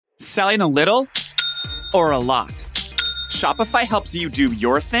Selling a little or a lot? Shopify helps you do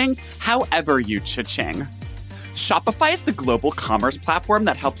your thing however you cha-ching. Shopify is the global commerce platform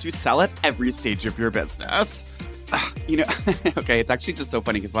that helps you sell at every stage of your business. Okay, it's actually just so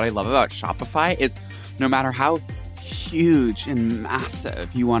funny because what I love about Shopify is no matter how huge and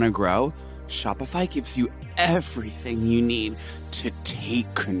massive you want to grow, Shopify gives you everything you need to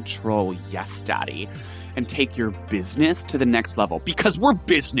take control, yes, daddy, and take your business to the next level because we're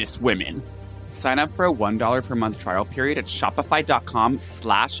business women. Sign up for a $1 per month trial period at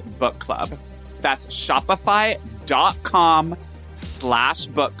shopify.com/book club. That's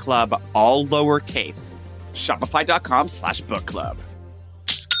shopify.com/book club, all lowercase. Shopify.com/book club.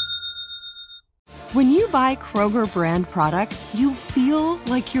 When you buy Kroger brand products, you feel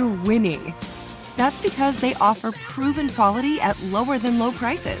like you're winning. That's because they offer proven quality at lower than low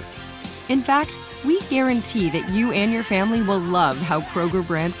prices. In fact, we guarantee that you and your family will love how Kroger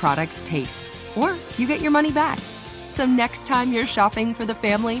brand products taste, or you get your money back. So next time you're shopping for the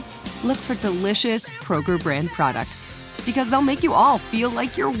family, look for delicious Kroger brand products, because they'll make you all feel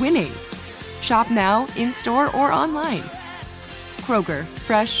like you're winning. Shop now, in-store, or online. Kroger,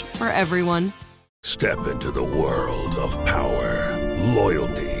 fresh for everyone. Step into the world of power,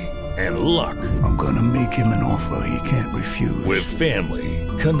 loyalty, and luck. I'm gonna make him an offer he can't refuse. With family,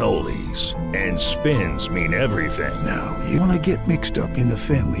 cannolis, and spins mean everything. Now, you wanna get mixed up in the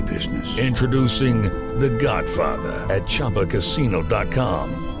family business. Introducing The Godfather at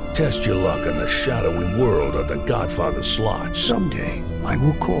ChumbaCasino.com. Test your luck in the shadowy world of The Godfather slot. Someday, I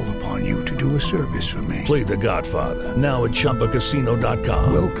will call upon you to do a service for me. Play The Godfather now at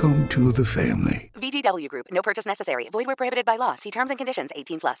ChumbaCasino.com. Welcome to the family. VGW Group. No purchase necessary. Void where prohibited by law. See terms and conditions.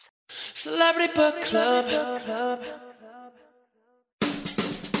 18+. Celebrity Book Club.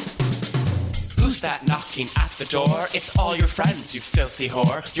 Who's that knocking at the door? It's all your friends, you filthy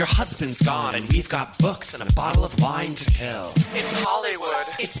whore. Your husband's gone and we've got books and a bottle of wine to kill. It's Hollywood.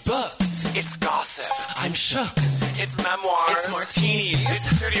 It's books. It's gossip. I'm shook. It's memoirs. It's martinis.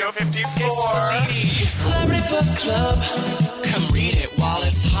 It's Studio 54. It's Fellini. Celebrity Book Club. Come read it while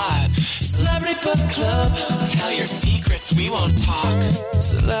it's hot. Celebrity Book Club. Tell your secrets, we won't talk.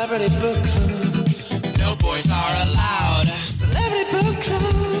 Celebrity Book Club. No boys are allowed. Celebrity Book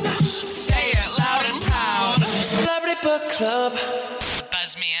Club. Say it loud and proud. Celebrity Book Club.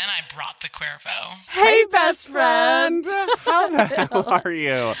 Buzz me in, I brought the Cuervo. Hey, best friend! How the hell are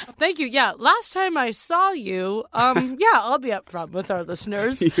you? Thank you. Yeah, last time I saw you, I'll be up front with our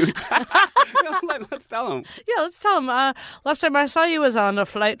listeners. Let's tell them. Yeah, let's tell them. Last time I saw you was on a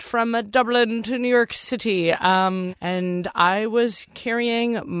flight from Dublin to New York City, and I was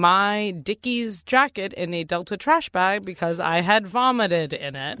carrying my Dickies jacket in a Delta trash bag because I had vomited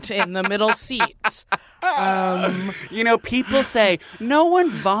in it in the middle seat. People say no one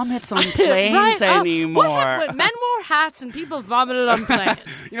vomits on planes anymore. What men wore hats and people vomited on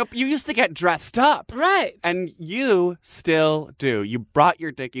planes. You used to get dressed up. Right. And you still do. You brought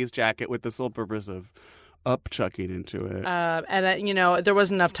your Dickies jacket with the sole purpose of upchucking into it. There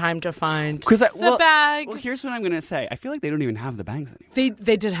wasn't enough time to find the bag. Well, here's what I'm going to say. I feel like they don't even have the bags anymore.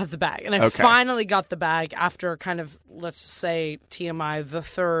 They did have the bag. And I finally got the bag after kind of, let's say, TMI, the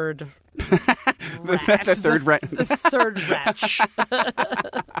third... the third wretch.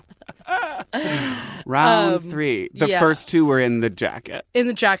 Round 3. The first two were in the jacket. In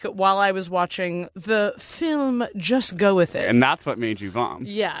the jacket while I was watching the film Just Go With It. And that's what made you vom.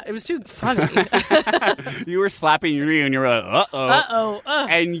 Yeah, it was too funny. You were slapping your knee and you were like, uh-oh.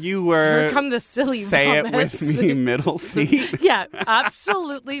 And you were... Here come the silly Say vomits. it with me, middle seat. Yeah,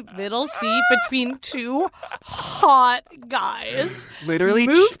 absolutely middle seat between two hot guys. Literally.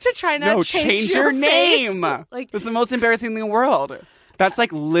 Move to China, change your name. It's the most embarrassing thing in the world. That's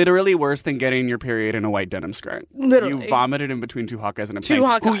like literally worse than getting your period in a white denim skirt. Literally. You vomited in between two hot guys in a plane. Two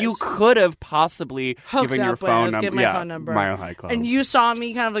hot guys. Who you could have possibly given your phone number. Give my phone number. Mile High Club. And you saw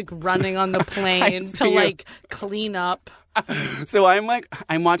me kind of like running on the plane to clean up. So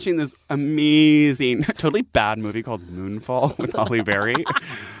I'm watching this amazing, totally bad movie called Moonfall with Halle Berry.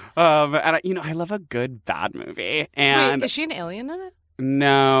 And I love a good bad movie. And wait, is she an alien in it?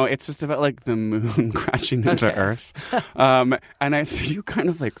 No, it's just about the moon crashing into Earth. And I see you kind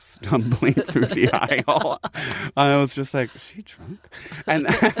of stumbling through the aisle. I was just like, is she drunk? And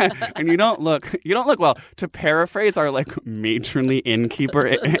you don't look well. To paraphrase our matronly innkeeper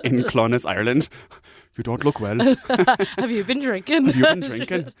in Clones, Ireland, you don't look well. Have you been drinking?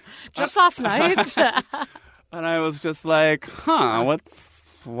 Just last night. And I was just like,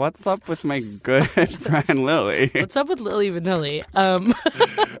 what's What's up with my good friend Lily? What's up with Lily Vanilli?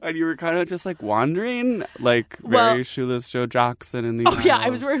 And you were kind of just like wandering, like Well- very shoeless Joe Jackson in the Oh yeah, I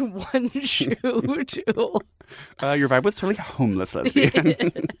was wearing one shoe too. Your vibe was totally homeless lesbian.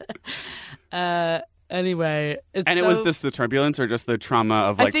 Anyway, it's And it was the turbulence or just the trauma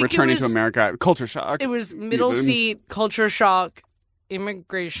of I like think it returning to was- America, culture shock. It was middle Even. seat, culture shock,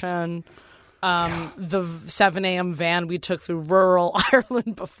 immigration, the 7 a.m. van we took through rural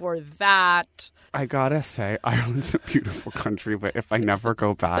Ireland before that. I gotta say, Ireland's a beautiful country, but if I never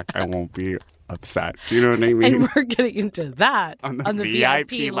go back, I won't be upset. Do you know what I mean? And we're getting into that On the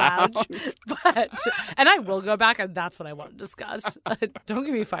VIP lounge. lounge. And I will go back, and that's what I want to discuss. Don't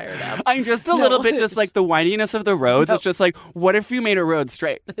get me fired up. I'm just a little bit just like the windiness of the roads. It's just like, what if you made a road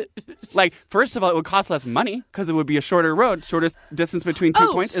straight? Like, first of all, it would cost less money because it would be a shorter road. Shortest distance between two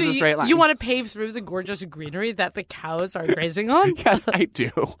points is a straight line. You want to pave through the gorgeous greenery that the cows are grazing on? Yes, I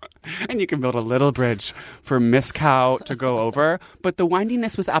do. And you can build a little bridge for Miss Cow to go over. But the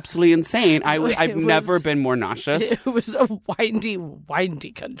windiness was absolutely insane. I've never been more nauseous It was a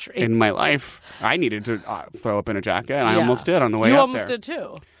windy country. in my life. I needed to throw up in a jacket, and I Yeah. almost did on the way You up almost there. did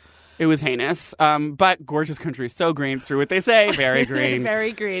too. It was heinous. But gorgeous country, so green. It's true what they say. Very green.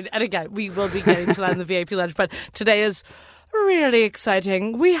 Very green. And again, we will be getting to that in the VIP lounge. But today is really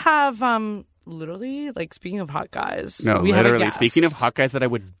exciting. We have literally, like, speaking of hot guys, No, we have a literally. guest. Speaking of hot guys that I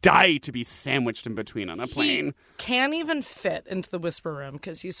would die to be sandwiched in between on a plane. He can't even fit into the whisper room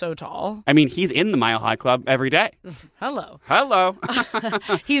because he's so tall. I mean, he's in the Mile High Club every day. Hello. Hello.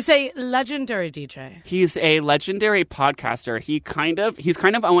 He's a legendary DJ. He's a legendary podcaster. He's kind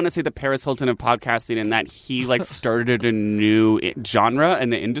of, I want to say, the Paris Hilton of podcasting in that he like started a new genre in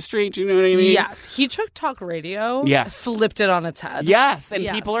the industry. Do you know what I mean? Yes. He took talk radio, Yes. slipped it on its head. Yes, and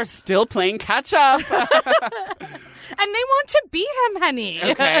Yes. people are still playing catch up. And they want to be him, honey.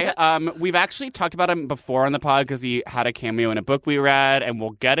 Okay. We've actually talked about him before on the pod because he had a cameo in a book we read, and we'll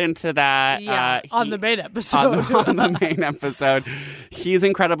get into that. Yeah, on the main episode. On the main episode. He's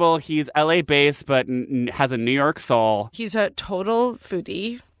incredible. He's LA based, but has a New York soul. He's a total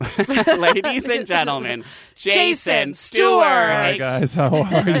foodie. Ladies and gentlemen, Jason Stewart. Stewart. Hi guys, how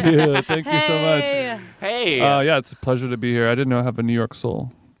are you? Thank you so much. Hey. Yeah, it's a pleasure to be here. I didn't know I have a New York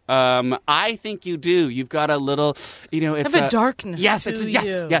soul. I think you do. You've got a little, it's have a darkness Yes, to it's you.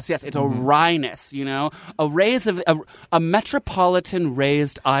 yes. It's a wryness, a raise of a metropolitan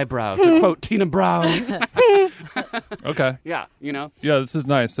raised eyebrow, to quote Tina Brown. Okay. Yeah, Yeah, this is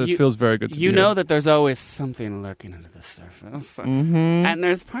nice. It You- feels very good to be you here. know that there's always something lurking under the surface, and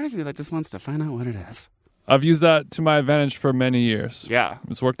there's part of you that just wants to find out what it is. I've used that to my advantage for many years. Yeah.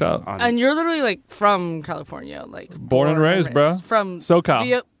 It's worked out. And you're literally like from California, like Born and raised, bro. From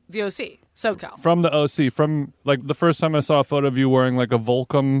SoCal. the OC, SoCal. From the OC, from like the first time I saw a photo of you wearing like a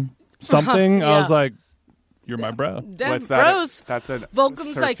Volcom something, I was Yeah. like, you're my bro. Damn, What's that? bros. That's a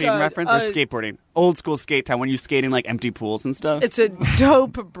Volcom's surfing like a- reference or skateboarding? Old school skate time when you skate in like empty pools and stuff. It's a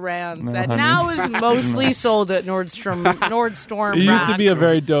dope brand that honey. now is mostly sold at Nordstorm. It used to be a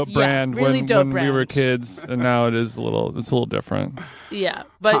very dope Yeah, brand really when, dope when we were brand. kids, and now it's a little different. Yeah,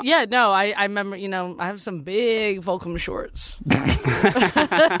 but yeah, no, I remember. I have some big Volcom shorts.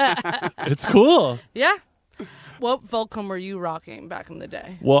 It's cool. Yeah. What Volcom were you rocking back in the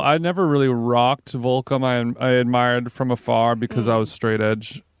day? Well, I never really rocked Volcom. I admired from afar because Mm. I was straight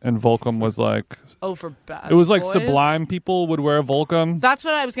edge, and Volcom was like Oh, for bad. it was like boys? Sublime people would wear Volcom. That's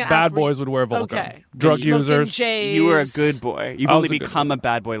what I was going to Bad ask. boys would wear Volcom. Okay. Drug Smoking users. J's. You were a good boy. You've I only was a good become a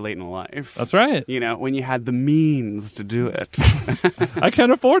bad boy late in life. That's right. When you had the means to do it. I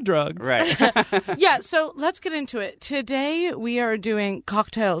can't afford drugs. Right. Yeah, so let's get into it. Today we are doing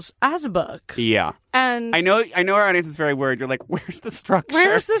Cocktails as a book. Yeah. And I know our audience is very worried. You're like, where's the structure?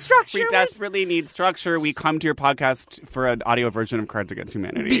 Where's the structure? We Where's- desperately need structure. We come to your podcast for an audio version of Cards Against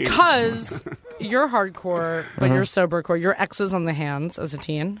Humanity. because you're hardcore, but you're sobercore. Your exes on the hands as a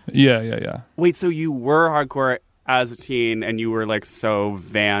teen. Yeah. Wait, so you were hardcore as a teen and you were like so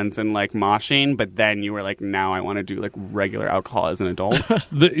Vans and like moshing, but then you were like, now I want to do like regular alcohol as an adult?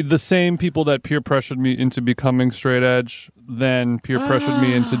 The same people that peer pressured me into becoming straight edge then peer pressured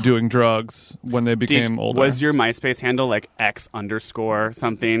me into doing drugs when they became older. Was your MySpace handle like X underscore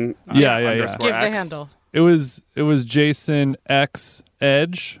something? Yeah. Underscore Give the X? handle. It was Jason X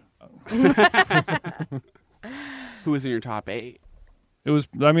Edge. Who was in your top 8? That was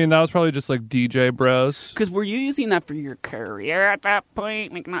probably just like DJ bros. Because were you using that for your career at that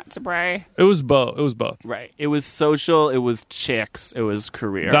point? Like, not to brag? It was both. Right. It was social, it was chicks, it was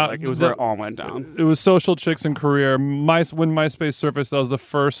career. It was where it all went down. It was social, chicks, and career. When MySpace surfaced, that was the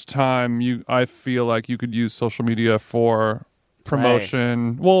first time I feel like you could use social media for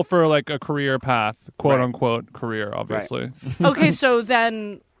promotion. Well, for like a career path, quote unquote career, obviously. Right. Okay, so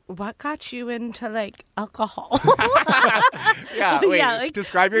then what got you into like alcohol?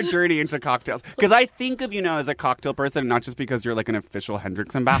 Describe your journey into cocktails. Because I think of you as a cocktail person, not just because you're like an official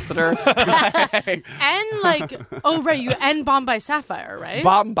Hendrix ambassador. And like, oh right, you and Bombay Sapphire, right?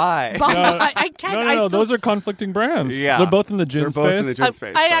 Bombay. I can't. No, those are conflicting brands. Yeah. They're both in the gin They're space. both in the gin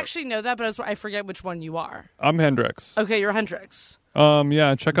space. I so- actually know that, but I forget which one you are. I'm Hendrix. Okay, you're Hendrix.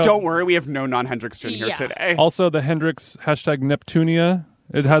 Yeah, check out. Don't worry, we have no non-Hendrix gin here today. Also, the Hendrix #Neptunia.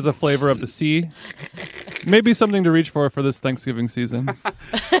 It has a flavor of the sea. Maybe something to reach for this Thanksgiving season.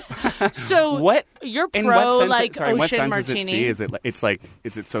 So What? You're In pro what sense, like sorry, in what ocean sense martini. is it sea?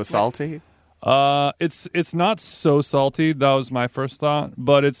 Is it so salty? It's not so salty. That was my first thought,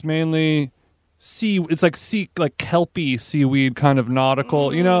 but it's mainly sea. It's like kelpy seaweed, kind of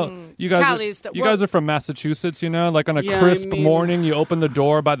nautical. You guys are from Massachusetts. Like on a crisp morning, you open the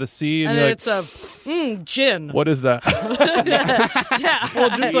door by the sea, and you're it's a gin. What is that? Yeah. Well,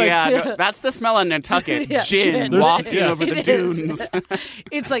 just like that's the smell of Nantucket. Yeah, gin gin. wafting over the It is. dunes.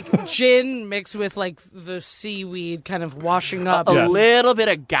 It's like gin mixed with like the seaweed kind of washing up. A little bit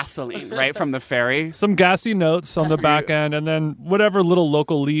of gasoline, right, from the ferry. some gassy notes on the back end, and then whatever little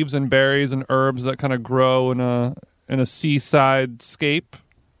local leaves and berries and herbs that kind of grow in a seaside scape.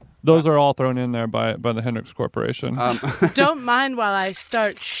 Those are all thrown in there by the Hendrix Corporation. Don't mind while I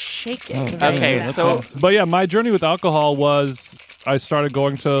start shaking. Okay, Yeah, so- that's nice. But yeah, my journey with alcohol was I started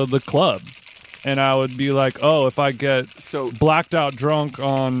going to the club, and I would be like, oh, if I get blacked out drunk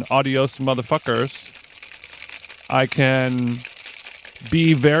on Adios Motherfuckers, I can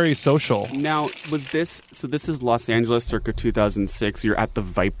be very social. Now, this is Los Angeles circa 2006. You're at the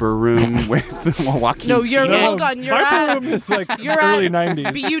Viper Room with Joaquin No, you're Phoenix. hold on. You're Viper at Room is like you're early at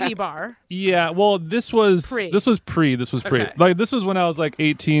 90s. Beauty Bar. Yeah, well, this was pre. Okay. This was pre. Like this was when I was like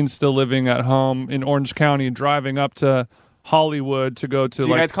 18, still living at home in Orange County, driving up to Hollywood to go to Do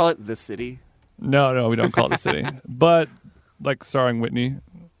you guys call it the city? No, we don't call it the city. But like starring Whitney.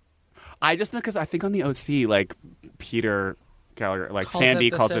 I just know because I think on the OC, like Peter Gallagher, like Calls Sandy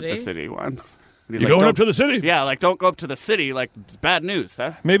it the calls city? it the city once. And he's You like, going "Don't- up to the city? Yeah, like don't go up to the city. Like it's bad news.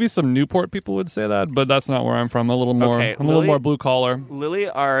 Huh? Maybe some Newport people would say that, but that's not where I'm from. I'm a little more. Okay, I'm a little Lily? more blue collar. Lily,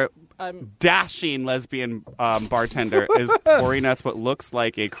 our dashing lesbian bartender, is pouring us what looks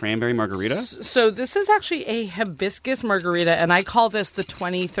like a cranberry margarita. So this is actually a hibiscus margarita, and I call this the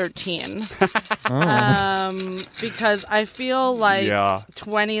 2013 because I feel like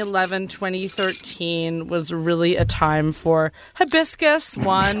 2011, 2013 was really a time for hibiscus.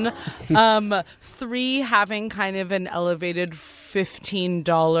 1, 3 having kind of an elevated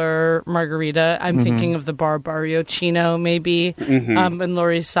 $15 margarita. I'm thinking of the Barbario Chino, maybe, in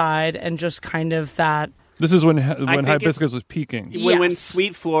Lori's side, and just kind of that. This is when think hibiscus was peaking. When Yes.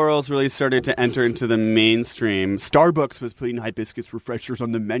 sweet florals really started to enter into the mainstream, Starbucks was putting hibiscus refreshers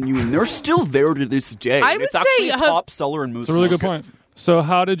on the menu, and they're still there to this day. I would It's actually say a top seller in most It's a really good markets. point. So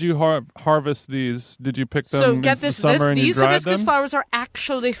how did you harvest these? Did you pick them So in get the this, summer and you these dried hibiscus them? flowers are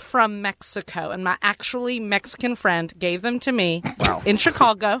actually from Mexico, and my actually Mexican friend gave them to me in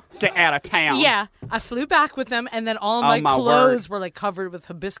Chicago. Get out of town. Yeah, I flew back with them, and then all Oh, my my clothes were like covered with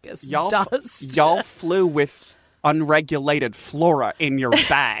hibiscus dust. Y'all flew with unregulated flora in your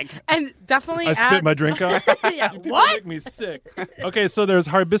bag. And definitely I spit my drink out. yeah, People what? make me sick. Okay, so there's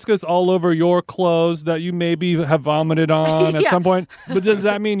hibiscus all over your clothes that you maybe have vomited on at Yeah. some point. But does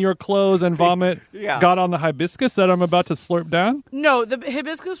that mean your clothes and vomit got on the hibiscus that I'm about to slurp down? No, the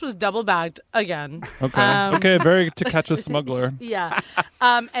hibiscus was double bagged again. Okay. Okay, very To Catch a Smuggler. Yeah,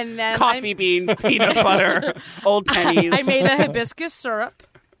 and then Coffee beans, peanut butter, old pennies. I made a hibiscus syrup,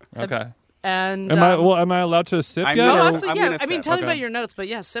 Okay. and Am I allowed to sip I'm yet? gonna- oh, or- absolutely, I'm yeah. gonna I mean, sip. tell me Okay. about your notes, but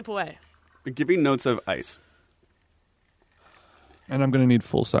yeah, sip away. Giving notes of ice. And I'm going to need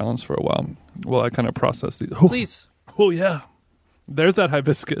full silence for a while I kind of process these. Please. Oh, yeah. There's that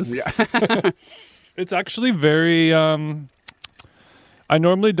hibiscus. Yeah. It's actually very... I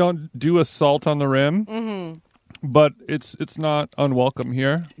normally don't do a salt on the rim, but it's not unwelcome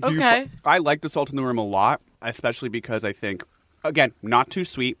here. Okay. I like the salt in the rim a lot, especially because I think, again, not too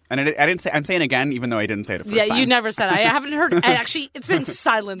sweet. And I didn't say. I'm saying again, even though I didn't say it the first Yeah, time. you never said. I haven't heard. And actually, it's been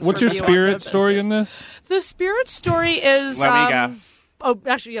silence. What's from your you on spirit hibiscus. story in this? The spirit story is. Let me guess. Oh,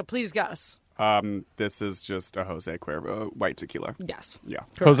 actually, yeah. Please guess. This is just a Jose Cuervo white tequila. Yes. Yeah.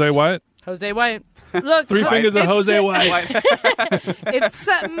 Jose White? Jose White. Look, Three fingers of it's- Jose White. It's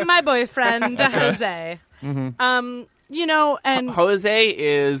my boyfriend, Jose. You know, and Jose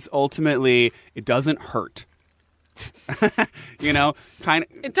is ultimately, it doesn't hurt. You know, kind of.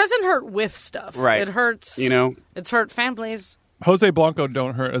 it doesn't hurt with stuff. Right. It hurts. You know? It's hurt families. Jose Blanco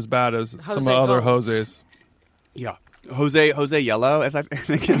don't hurt as bad as some of the other Jose's. Yeah. Jose Yellow, as I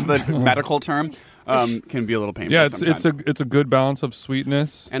think is the medical term, can be a little painful. Yeah, sometimes. it's a good balance of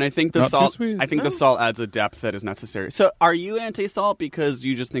sweetness. And I think the salt. The salt adds a depth that is necessary. So, are you anti-salt because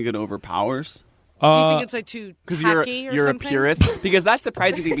you just think it overpowers? Do you think it's like too tacky you're something? a purist? Because that's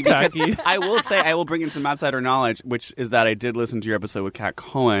surprising to me. Because I will say, I will bring in some outsider knowledge, which is that I did listen to your episode with Kat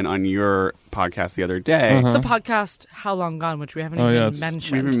Cohen on your podcast the other day. The podcast How Long Gone, which we haven't even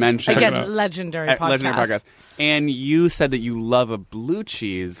mentioned. We haven't mentioned. Again, legendary podcast. And you said that you love a blue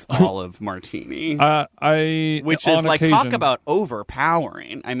cheese olive martini. Which is like, occasion. talk about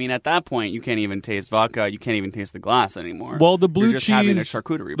overpowering. I mean, at that point, you can't even taste vodka. You can't even taste the glass anymore. Well, the blue You're just cheese, having a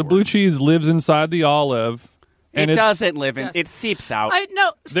charcuterie the board. blue cheese lives inside the olive. And it doesn't live in. It seeps out.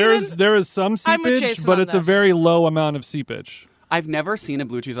 There is some seepage, but it's a very low amount of seepage. I've never seen a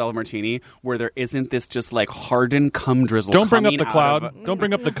blue cheese olive martini where there isn't this just like hardened cum drizzle. Don't bring up the cloud. Don't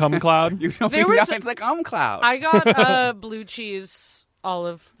bring up the cum cloud. You don't it's like cum cloud. I got a blue cheese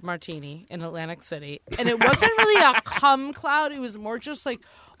olive martini in Atlantic City, and it wasn't really a cum cloud. It was more just like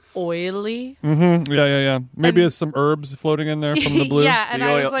oily. Mm-hmm. Yeah. Maybe there's some herbs floating in there from the blue. Yeah, and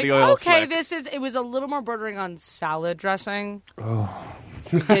I was like, okay, slick. it was a little more bordering on salad dressing. Oh.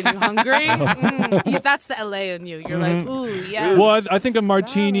 Getting hungry? That's the LA in you. You're like, ooh, yes. Well, I think a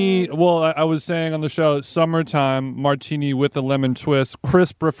martini, I was saying on the show, summertime martini with a lemon twist,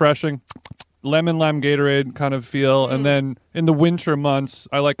 crisp, refreshing, lemon lime Gatorade kind of feel. And then in the winter months,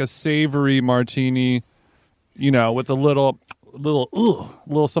 I like a savory martini, with a little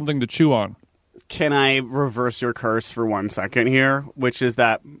something to chew on. Can I reverse your curse for 1 second here? Which is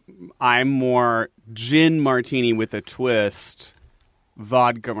that I'm more gin martini with a twist,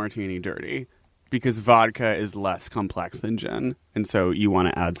 vodka martini dirty, because vodka is less complex than gin, and so you want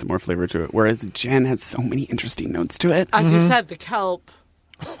to add some more flavor to it, whereas gin has so many interesting notes to it. As you said, the kelp.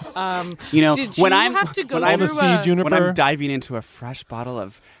 When I'm diving into a fresh bottle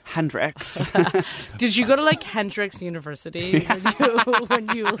of Hendrix. Did you go to like Hendrix University when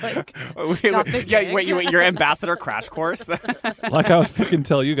you like? Your ambassador crash course. Like I would fucking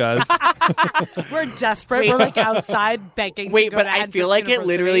tell you guys. We're desperate. We're like outside begging. But I feel like University. It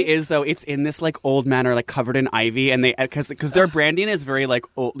literally is though. It's in this like old manor, like covered in ivy, and they because their branding is very like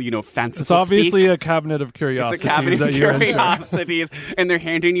old, fanciful. It's obviously a cabinet of curiosities. It's a cabinet of curiosities, and they're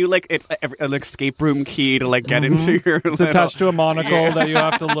handing you like it's an escape room key to like get into your. It's attached to a monocle that you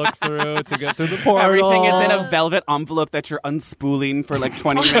have to look through to get through the portal. Everything is in a velvet envelope that you're unspooling for like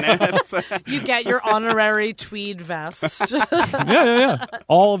 20 minutes. You get your honorary tweed vest. Yeah.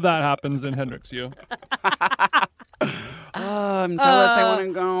 All of that happens in Hendrix U. I'm jealous. I want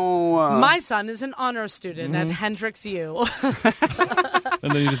to go. My son is an honor student at Hendrix U.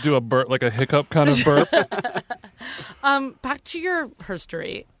 And then you just do a burp, like a hiccup kind of burp. Back to your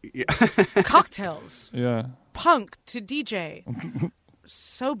herstory. Yeah. Cocktails. Yeah. Punk to DJ.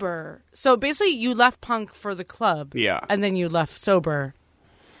 Sober. So basically you left punk for the club. Yeah. And then you left sober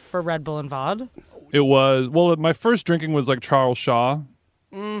for Red Bull and VOD. It was, my first drinking was like Charles Shaw.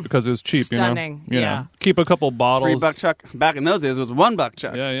 Because it was cheap, Stunning. You know? Keep a couple bottles. $3 chuck. Back in those days, it was $1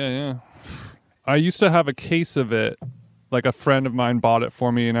 chuck. Yeah. I used to have a case of it. Like a friend of mine bought it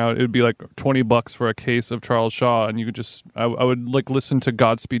for me, and it would be like $20 for a case of Charles Shaw, and you could just I would like listen to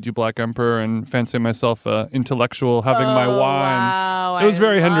Godspeed You Black Emperor and fancy myself intellectual having my wine. Wow, it was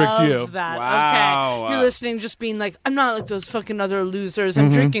very Hendrix U. That. Wow. Okay, you're listening, just being like, I'm not like those fucking other losers. I'm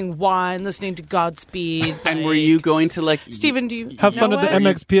drinking wine, listening to Godspeed. And were you going to like Steven? Do you have fun at the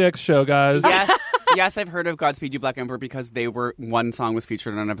MXPX show, guys? Yes, I've heard of Godspeed You Black Emperor because one song was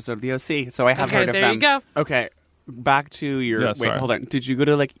featured on an episode of the OC, so I have heard of them. There you go. Okay. Back to your... sorry. Hold on. Did you go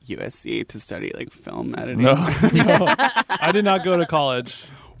to, like, USC to study, like, film editing? No. I did not go to college.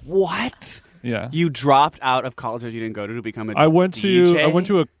 What? Yeah. You dropped out of college that you didn't go to become a I went DJ?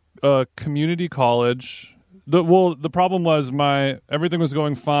 to a community college. The problem was everything was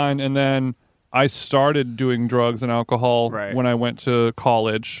going fine, and then I started doing drugs and alcohol when I went to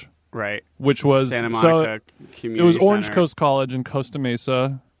college. Right. Which was... Santa Monica Community It was Orange Center. Coast College in Costa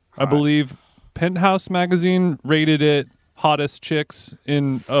Mesa. I believe... Penthouse magazine rated it hottest chicks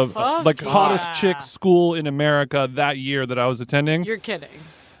hottest chicks school in America that year that I was attending. You're kidding.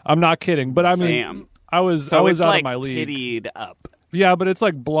 I'm not kidding, but I mean, Damn. I was it's out like of my league. Tittied up. Yeah, but it's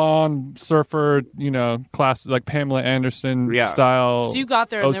like blonde surfer, class like Pamela Anderson style. So you got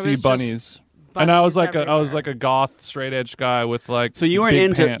there and there OC was bunnies. Just And I was like everywhere. a goth straight edge guy with like So you weren't big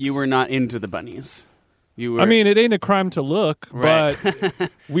into pants. you were not into the bunnies. You were, I mean, it ain't a crime to look, Right.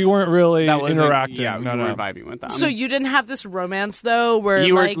 but we weren't really that wasn't- interacting. Yeah, no, we were vibing with them. So you didn't have this romance though, where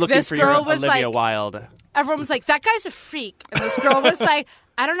you were like looking this for girl your was Olivia like, Wilde. everyone was like, that guy's a freak. And this girl was like,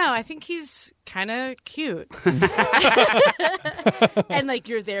 I don't know. I think he's kind of cute. And like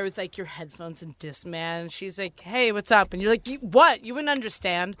you're there with like your headphones and Discman. And she's like, hey, what's up? And you're like, what? You wouldn't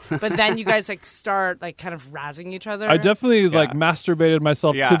understand. But then you guys like start like kind of razzing each other. I definitely like masturbated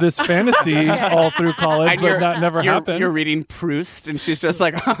myself to this fantasy all through college, but that never happened. You're reading Proust, and she's just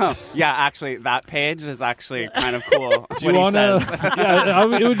like, oh, yeah, actually, that page is actually kind of cool. Do you want to?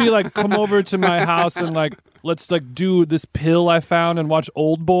 Yeah, it would be like, come over to my house and like, let's like do this pill I found and watch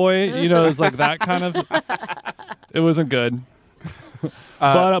Old Boy. You know, it's like that kind of. It wasn't good.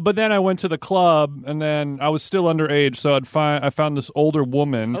 But then I went to the club, and then I was still underage, so I found this older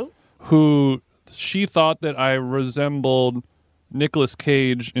woman who she thought that I resembled Nicolas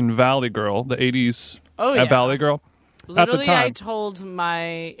Cage in Valley Girl, the 80s Valley Girl. Literally, at the time. I told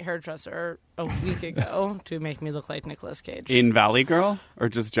my hairdresser a week ago to make me look like Nicolas Cage. In Valley Girl? Or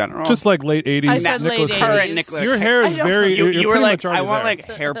just general? Just like late 80s. I said Nicolas late 80s. Nicolas. Your hair is very... You were like, I want there. like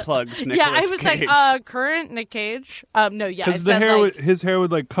hair plugs Nicolas Yeah, I was Cage. like, current Nick Cage. No, yeah, I Because said like... his hair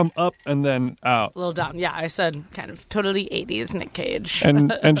would like come up and then out. A little down. Yeah, I said kind of totally 80s Nick Cage.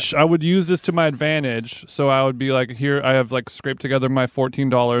 And I would use this to my advantage. So I would be like, here, I have like scraped together my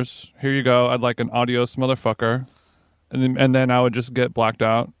 $14. Here you go. I'd like an adios motherfucker. And then I would just get blacked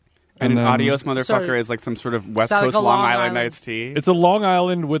out. And an then, adios motherfucker is like some sort of West like Coast a Long Island iced tea. It's a Long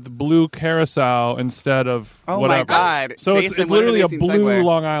Island with blue curacao instead of Oh whatever. my God. So Jason, it's what an literally a amazing blue segue.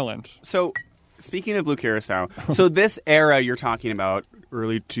 Long Island. So, speaking of blue curacao, so this era you're talking about,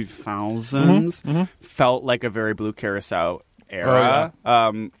 early 2000s, felt like a very blue curacao era.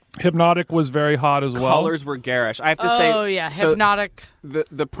 Hypnotic was very hot as well. Colors were garish. I have to say. Oh, yeah, so Hypnotic.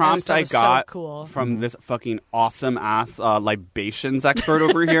 The prompt That I was so got cool. from this fucking awesome ass libations expert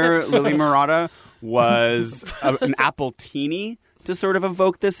over here, Lily Murata, was an apple teeny to sort of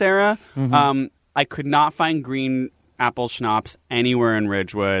evoke this era. I could not find green apple schnapps anywhere in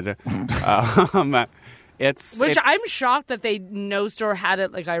Ridgewood. It's I'm shocked that they no store had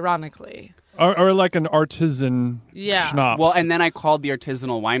it, like, ironically. Or like an artisan schnapps. Well, and then I called the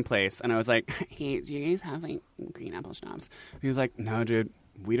artisanal wine place, and I was like, hey, do you guys have, like, green apple schnapps? He was like, no, dude,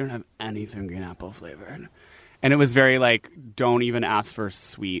 we don't have anything green apple flavored. And it was very, like, don't even ask for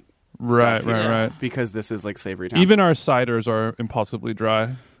sweet stuff. Right. Because this is, like, savory town. Even our ciders are impossibly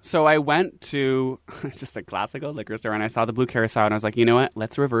dry. So I went to just a classical liquor store, and I saw the blue curacao, and I was like, you know what?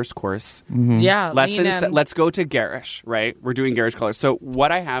 Let's reverse course. Yeah, Let's go to garish, right? We're doing garish colors. So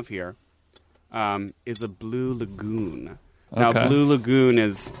what I have here is a Blue Lagoon. Now, Okay. Blue Lagoon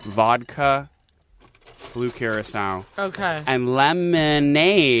is vodka, blue curacao, Okay. and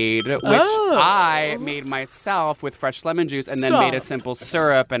lemonade, which I made myself with fresh lemon juice, and then made a simple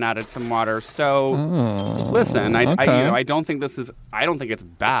syrup and added some water. So, listen, I don't think it's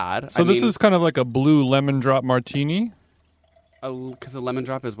bad. So this is kind of like a blue lemon drop martini? Because a lemon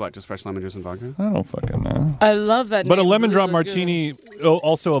drop is what? Just fresh lemon juice and vodka? I don't fucking know. I love that But a name, lemon Blue drop Lagoon. martini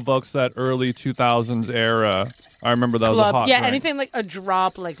also evokes that early 2000s era. I remember that was a hot drink. anything like a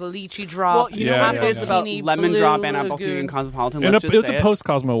drop, like lychee drop. Well, you know what it is about Martini, lemon Blue drop and apple Lagoon. tea and cosmopolitan? It's Let's just say a it.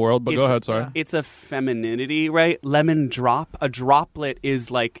 post-Cosmo world, but go ahead, sorry. It's a femininity, right? Lemon drop. A droplet is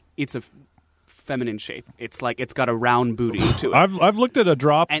like, it's a feminine shape. It's like, it's got a round booty to it. I've looked at a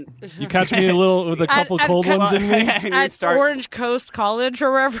drop. And- you catch me a little with a couple cold ones in me. And you At start- Orange Coast College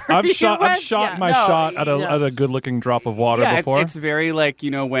or wherever I've you shot went? my Yeah. shot at a good-looking drop of water Yeah, before. it's very like,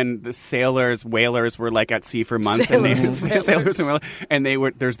 you know, when the whalers were like at sea for months, Sailors and and sailors whalers. and they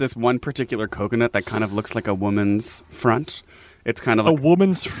were. There's this one particular coconut that kind of looks like a woman's front. It's kind of a like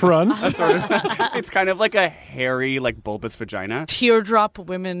woman's front. it's kind of like a hairy, like bulbous vagina. Teardrop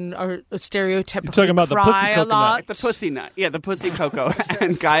women are stereotypically You're talking about the cry pussy a coconut. lot. Like the pussy nut, yeah, the pussy cocoa,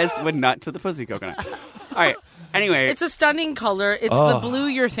 and guys would nut to the pussy coconut. All right. Anyway, It's a stunning color. It's the blue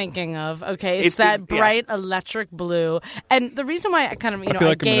you're thinking of. Okay, it's that bright electric blue. And the reason why I kind of I feel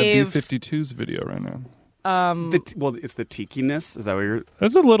like I'm gave in a B-52's video right now. it's the tikiness. Is that what you're?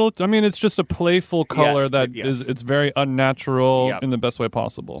 It's a little. I mean, it's just a playful color Yes, that yes. is. It's very unnatural Yep. in the best way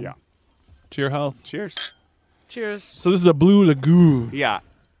possible. Yeah. To your health. Cheers. cheers. So this is a Blue Lagoon. Yeah.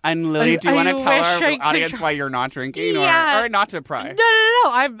 And Lily, do you want to tell wish I our could audience try- why you're not drinking, Yeah. or not to pry?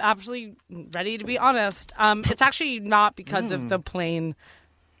 No. I'm absolutely ready to be honest. It's actually not because of the plane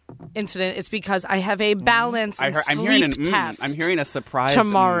incident. It's because I have a balance and I'm hearing sleep test. I'm hearing a surprise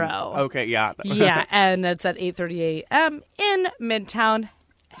tomorrow. Okay, yeah. Yeah, and it's at 8:30 a.m. in Midtown.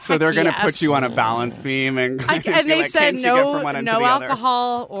 So they're Heck going to yes. put you on a balance beam and And be they like, said "Can't you get from one no end to the other?"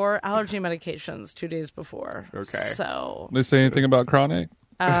 alcohol or allergy medications 2 days before. Okay. So They say anything about chronic?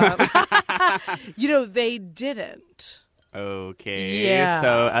 they didn't. Okay. Yeah.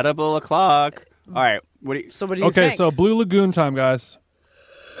 So edible o'clock. All right. What do you think? Okay, so Blue Lagoon time, guys.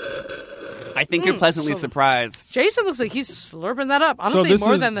 I think you're pleasantly surprised. Jason looks like he's slurping that up. Honestly,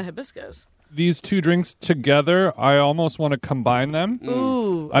 more than the hibiscus. These two drinks together, I almost want to combine them.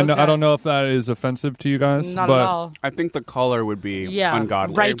 Ooh, okay. I don't know if that is offensive to you guys. Not but at all. I think the color would be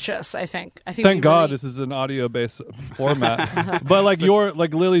ungodly. Righteous, I think. Thank God this is an audio-based format. But like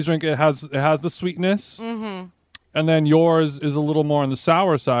Lily's drink, it has the sweetness. Mm-hmm. And then yours is a little more on the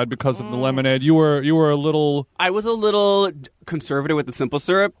sour side because of the lemonade. You were a little... I was a little conservative with the simple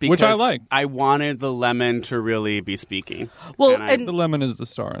syrup because which I like. I wanted the lemon to really be speaking. Well, and the lemon is the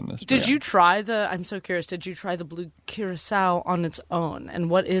star in this. Did you try I'm so curious, did you try the blue curacao on its own? And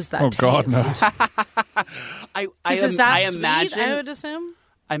what is that taste? God, no. Is that sweet, I would assume?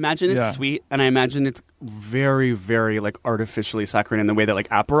 I imagine it's sweet, and I imagine it's very, very like artificially saturated in the way that like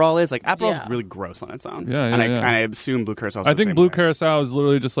Aperol is. Like Aperol is really gross on its own. And I assume blue curacao. I think blue curacao is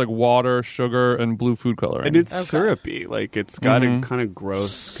literally just like water, sugar, and blue food coloring, and it's syrupy. Like it's got a kind of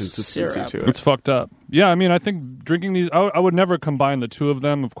gross consistency to it. It's fucked up. Yeah, I mean, I think drinking these, I would never combine the two of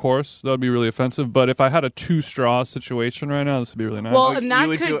them. Of course, that would be really offensive. But if I had a 2 straw situation right now, this would be really nice. Well, and that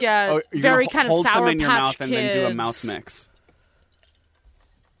could get very kind of Sour in your Patch mouth Kids. and then do a mouth mix.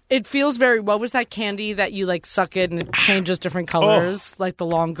 It feels very... What was that candy that you, like, suck it and it changes different colors? Like, the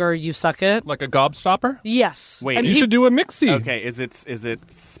longer you suck it? Like a gobstopper? Yes. Wait, and you should do a mixie. Okay, is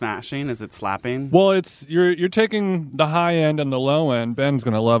it smashing? Is it slapping? Well, it's you're taking the high end and the low end. Ben's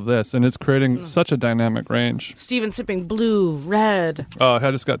going to love this, and it's creating such a dynamic range. Steven sipping blue, red. Oh,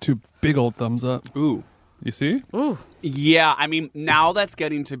 I just got 2 big old thumbs up. Ooh. You see? Ooh. Yeah, I mean, now that's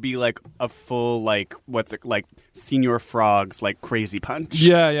getting to be like a full, like, what's it, like, Senior Frog's, like, crazy punch.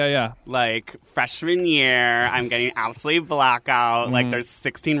 Yeah. Like, freshman year, I'm getting absolutely blackout. Like, there's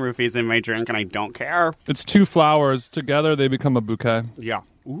 16 roofies in my drink, and I don't care. It's 2 flowers. Together, they become a bouquet. Yeah.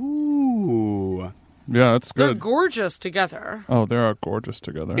 Ooh. Yeah, that's good. They're gorgeous together. Oh, they are gorgeous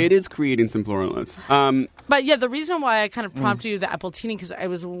together. It is creating some floral notes. But yeah, the reason why I kind of prompted you the Appletini, because I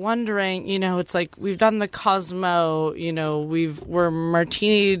was wondering, it's like we've done the Cosmo, we're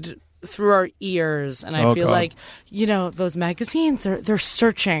martinied through our ears, and I feel like, those magazines, they're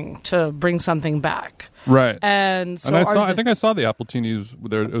searching to bring something back. Right. And so I think I saw the Appletinis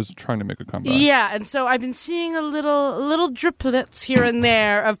there. It was trying to make a comeback. Yeah, and so I've been seeing a little driplets here and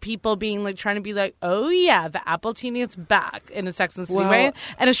there of people being like trying to be like, oh yeah, the Appletini, it's back in a Sex and the City way.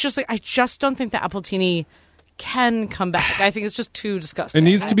 And it's just like I just don't think the Appletini can come back. I think it's just too disgusting. It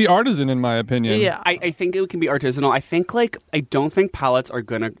needs to be artisan, in my opinion. Yeah. I think it can be artisanal. I don't think palates are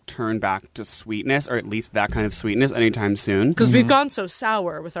going to turn back to sweetness, or at least that kind of sweetness, anytime soon. Because we've gone so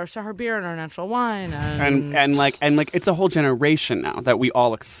sour with our sour beer and our natural wine. And it's a whole generation now that we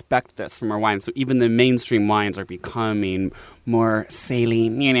all expect this from our wines. So even the mainstream wines are becoming more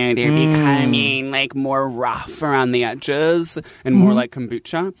saline, they're becoming like more rough around the edges and more like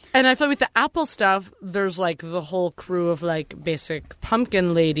kombucha. And I feel with the apple stuff, there's like the whole crew of like basic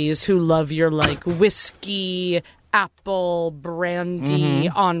pumpkin ladies who love your like whiskey, apple, brandy,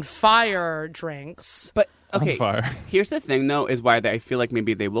 on fire drinks. But okay, here's the thing, though, is why I feel like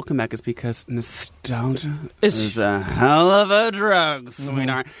maybe they will come back is because nostalgia is a hell of a drug,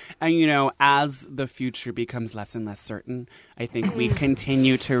 sweetheart. And, as the future becomes less and less certain, I think we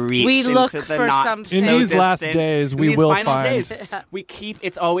continue to reach into the not in these last days, we will find. Days, we keep,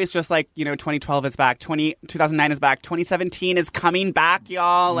 it's always just like, 2012 is back, 2009 is back, 2017 is coming back,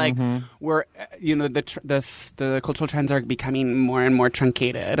 y'all. Like, we're, the cultural trends are becoming more and more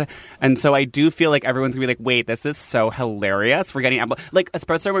truncated. And so I do feel like everyone's going to be like, wait, this is so hilarious. We're getting like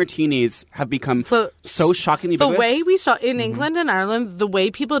espresso martinis have become so shockingly the ubiquitous. way we saw in England and Ireland, the way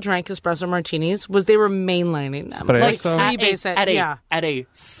people drank espresso martinis was they were mainlining them. At a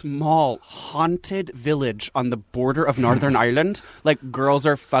small haunted village on the border of Northern Ireland, like girls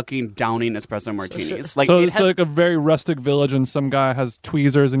are fucking downing espresso martinis. Like, so it's like a very rustic village, and some guy has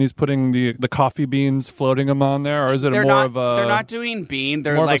tweezers, and he's putting the coffee beans, floating them on there, or is it they're of a? They're not doing bean.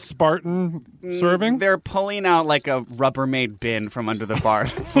 They're more like of a Spartan serving. They're pulling out like a Rubbermaid bin from under the bar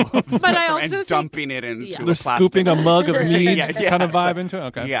and dumping it into. They're scooping a mug of mead, kind of vibe into it.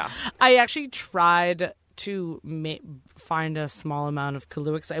 Okay. Yeah. I actually tried to find a small amount of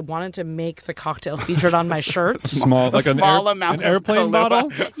Kahlua because I wanted to make the cocktail featured on my shirt. An airplane bottle?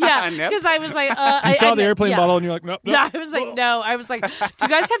 Yeah, because I was like... you saw the airplane bottle and you're like, nope. No, I was like, no. I was like, do you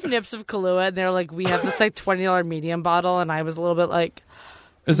guys have nips of Kahlua? And they're like, we have this like $20 medium bottle. And I was a little bit like...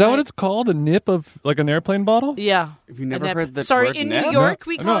 Is that what it's called? A nip of like an airplane bottle? Yeah. Have you never heard the Sorry, word in nip? New York,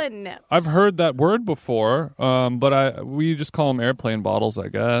 we call it nips. I've heard that word before, but we just call them airplane bottles, I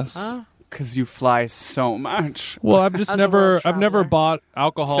guess. Because you fly so much. Well, I've never bought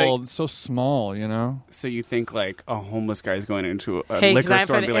alcohol so small, you know? So you think like a homeless guy is going into a liquor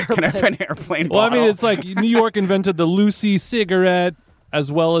store and be like, can I have an airplane bottle? Well, I mean, it's like New York invented the Lucy cigarette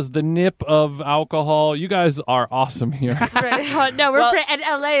as well as the nip of alcohol. You guys are awesome here. Right. No, and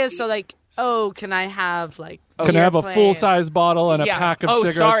LA is so like, oh, can I have like... Can I have a full-size bottle and a pack of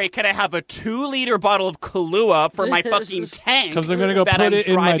cigarettes? Oh, sorry. Can I have a 2-liter bottle of Kahlua for my fucking tank? Because I'm going to go put it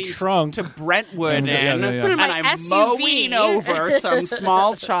in my trunk. To Brentwood and I'm SUV. mowing over some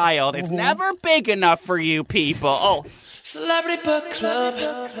small child. It's never big enough for you people. Oh, Celebrity Book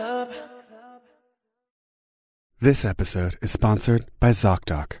Club. This episode is sponsored by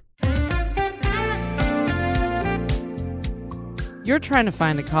ZocDoc. You're trying to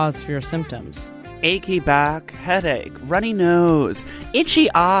find a cause for your symptoms. Achy back, headache, runny nose, itchy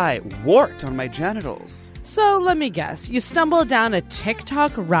eye, wart on my genitals. So let me guess, you stumbled down a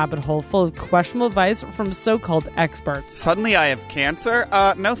TikTok rabbit hole full of questionable advice from so-called experts. Suddenly I have cancer?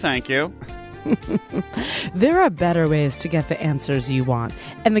 No thank you. There are better ways to get the answers you want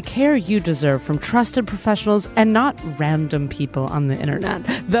and the care you deserve from trusted professionals and not random people on the internet.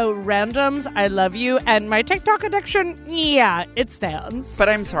 Though randoms, I love you, and my TikTok addiction, yeah, it stands. But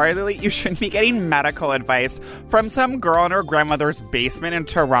I'm sorry, Lily, you shouldn't be getting medical advice from some girl in her grandmother's basement in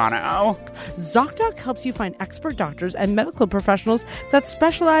Toronto. ZocDoc helps you find expert doctors and medical professionals that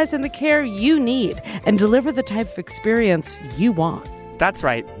specialize in the care you need and deliver the type of experience you want. That's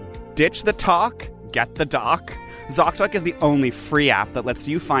right. Ditch the talk, get the doc. ZocDoc is the only free app that lets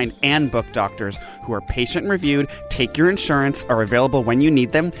you find and book doctors who are patient-reviewed, take your insurance, are available when you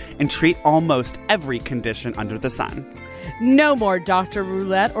need them, and treat almost every condition under the sun. No more doctor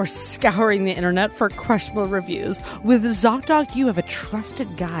roulette or scouring the internet for questionable reviews. With ZocDoc, you have a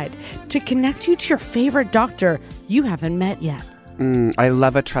trusted guide to connect you to your favorite doctor you haven't met yet. I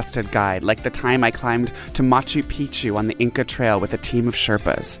love a trusted guide, like the time I climbed to Machu Picchu on the Inca Trail with a team of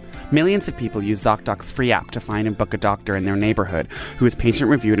Sherpas. Millions of people use ZocDoc's free app to find and book a doctor in their neighborhood who is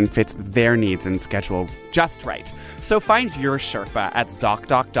patient-reviewed and fits their needs and schedule just right. So find your Sherpa at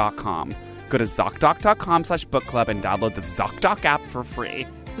ZocDoc.com. Go to ZocDoc.com/bookclub and download the ZocDoc app for free.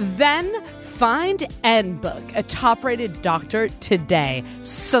 Then find and book a top-rated doctor today.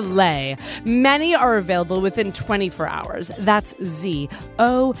 Slay. Many are available within 24 hours. That's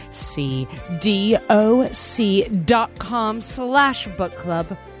ZocDoc.com/book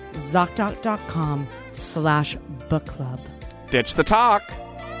club. ZocDoc.com/book club. Ditch the talk.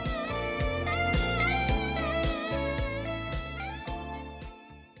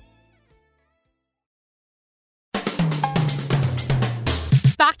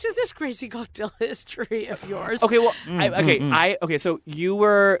 Back to this crazy cocktail history of yours. Okay, well, so you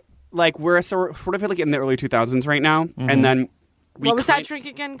were like, we're sort of like in the early 2000s right now, and then what was that drink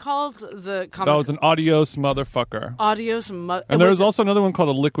again called? That was an Adios motherfucker. And there was also another one called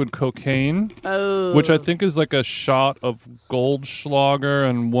a liquid cocaine, which I think is like a shot of Goldschlager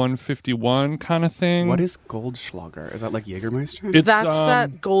and 151 kind of thing. What is Goldschlager? Is that like Jägermeister? That's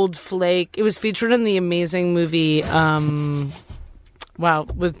that gold flake. It was featured in the amazing movie,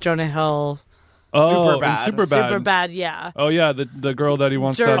 with Jonah Hill. Oh, Superbad. Superbad, yeah. Oh, yeah, the girl that he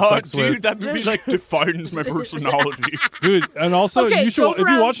wants to have sex with. Dude, that movie like defines my personality. Dude, and also, okay, if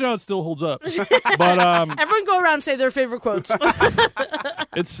you watch it now, it still holds up. But everyone go around and say their favorite quotes.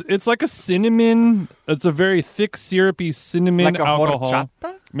 It's like a cinnamon. It's a very thick, syrupy cinnamon like a alcohol.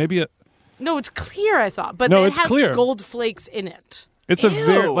 horchata? Maybe No, it's clear, I thought. But no, it it's has clear. Gold flakes in it. It's a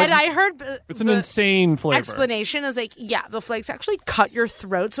very... and I heard... It's an insane flavor. Explanation is like, yeah, the flakes actually cut your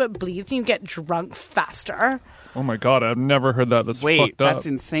throat so it bleeds and you get drunk faster. Oh my God, I've never heard that. That's fucked up. That's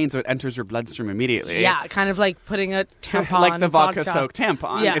insane. So it enters your bloodstream immediately. Yeah, kind of like putting a tampon like the vodka-soaked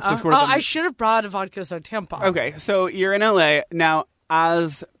tampon. Yeah. It's the sort of I should have brought a vodka-soaked tampon. Okay, so you're in LA. Now,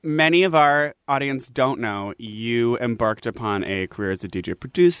 as many of our audience don't know, you embarked upon a career as a DJ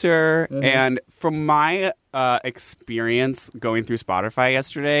producer. Mm-hmm. And from my experience going through Spotify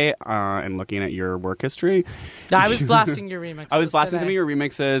yesterday and looking at your work history... I was blasting your remixes. I was blasting some of your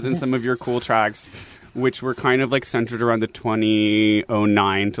remixes and some of your cool tracks, which were kind of like centered around the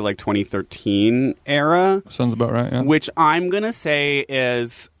 2009 to like 2013 era. Sounds about right, yeah. Which I'm going to say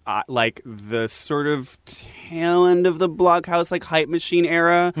is like the sort of tail end of the Bloghouse, like Hype Machine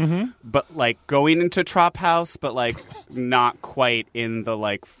era, but like going into Trop House, but like not quite in the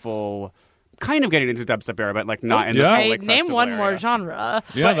like full kind of getting into dubstep era, but like not in the Yeah. whole, Hey, like, name festival one area. more genre.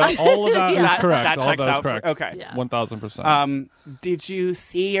 Yeah, all of that is That- correct. that All checks that is out for- correct. okay. Yeah. 1,000%. Did you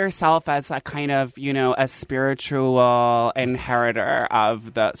see yourself as a kind of, a spiritual inheritor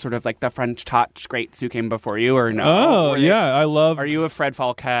of the sort of like the French touch greats who came before you, or no? Oh, Were they- yeah, I love. Are you a Fred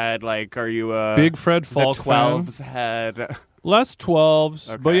Falk head? Like, are you a Big Fred Falk the fan? 12s head? Less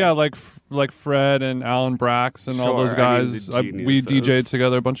 12s, but Okay. yeah, like Fred and Alan Brax and all those Sure, I mean, guys. the We geniuses. DJ'd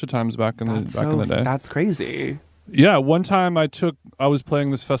together a bunch of times back in the day. That's crazy. Yeah, one time I was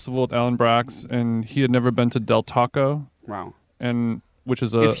playing this festival with Alan Brax, and he had never been to Del Taco, Wow. and which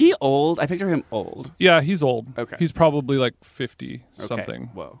is Is he old? I picture him old. Yeah, he's old. Okay. He's probably like 50 Okay. something.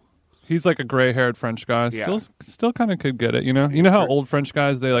 Whoa. He's like a gray-haired French guy. Yeah. Still kind of could get it, You know how old French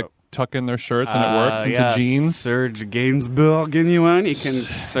guys, they like tuck in their shirts and it works into jeans. Serge Gainsbourg, anyone? He can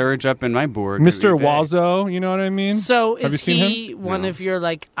surge up in my board. Mr. every day. Wazo, you know what I mean? So Have you is seen he him? one No. of your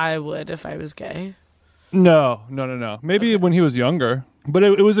like I would if I was gay? No. Maybe when he was younger. But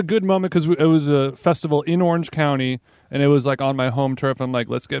it was a good moment because it was a festival in Orange County, and it was like on my home turf. I'm like,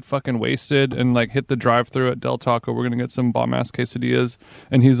 let's get fucking wasted and like hit the drive-thru at Del Taco. We're gonna get some bomb-ass quesadillas.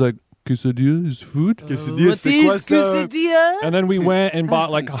 And he's like, quesadilla is food? What is quesadilla? And then we went and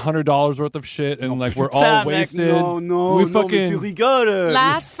bought like $100 worth of shit, and like we're all wasted. we fucking.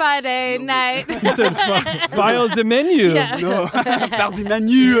 Last Friday night. He said, "File the menu." Yeah.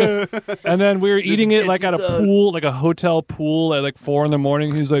 And then we were eating it like at a pool, like a hotel pool at like 4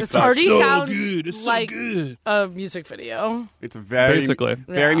 a.m. He's like, It already "That's so sounds good. It's like so good." a music video. It's very Basically.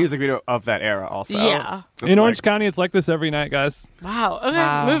 very Yeah. music video of that era. Also, Yeah. Just In like, Orange County, it's like this every night, guys. Wow. Okay,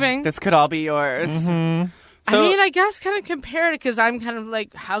 wow, moving. This could all be yours. Mm-hmm. I mean, I guess kind of compare it because I'm kind of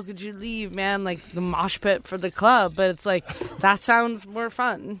like, how could you leave, man? Like the mosh pit for the club, but it's like that sounds more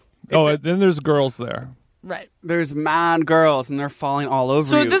fun, And then there's girls there. right? there's mad girls and they're falling all over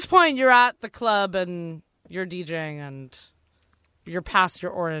So you. at this point, you're at the club and you're DJing and you're past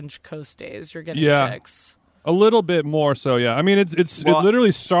your Orange Coast days. You're getting Yeah. chicks. A little bit more so, yeah. I mean, it Well-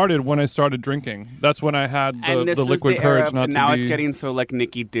 literally started when I started drinking. That's when I had and this the is liquid the courage era, not to now be. it's getting so like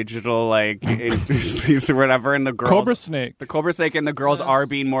Nicki Digital, like or whatever, and the girls Cobra Snake. the Cobra Snake, and the girls are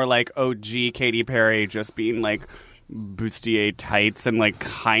being more like OG Katy Perry, just being like bustier tights and like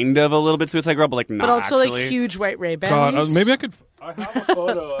kind of a little bit Suicide Girl, but like not But also actually. like huge white Ray-Bans. God, maybe I could. I have a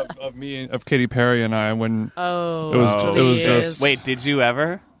photo of me of Katy Perry and I when Oh, it was please. just Wait, did you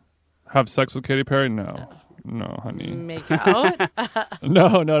ever? have sex with Katy Perry. No, honey. Make out.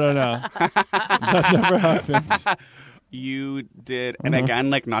 No. That never happened. You did, and again,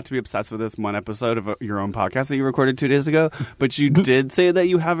 like not to be obsessed with this one episode of your own podcast that you recorded 2 days ago, but you did say that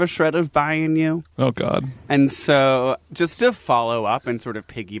you have a shred of bi in you. Oh God. And so, just to follow up and sort of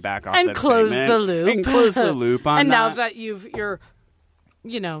piggyback off and that close statement, the loop. and close the loop on and that. now that you're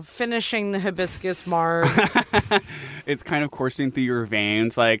finishing the hibiscus marg. It's kind of coursing through your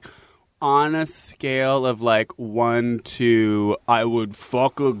veins, like on a scale of like 1 to I would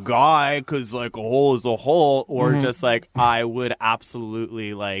fuck a guy because like a hole is a hole, or just like I would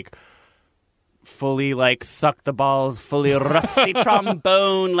absolutely like fully like suck the balls, fully rusty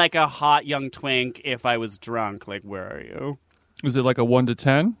trombone like a hot young twink if I was drunk. Like, where are you? Is it like a 1 to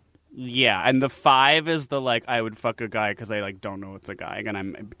 10? Yeah, and the 5 is the like I would fuck a guy because I like don't know it's a guy, and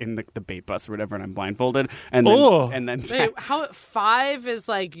I'm in the bait bus or whatever, and I'm blindfolded, and then Oh. and then Wait, how 5 is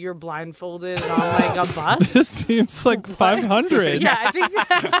like you're blindfolded and on like a bus? This seems like 500. Yeah, I think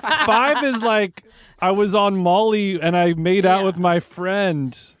 5 is like I was on Molly and I made out Yeah. with my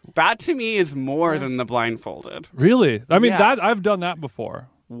friend. that to me is more than the blindfolded. Really? I mean, Yeah. that I've done that before.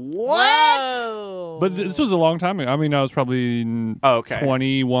 Whoa. But this was a long time ago. I mean, I was probably Oh, okay.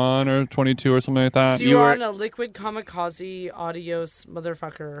 21 or 22 or something like that. So you were on a liquid kamikaze adios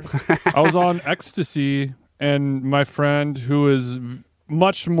motherfucker. I was on ecstasy, and my friend, who is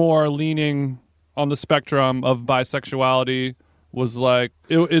much more leaning on the spectrum of bisexuality, was like,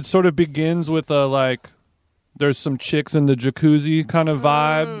 it sort of begins with a like, there's some chicks in the jacuzzi kind of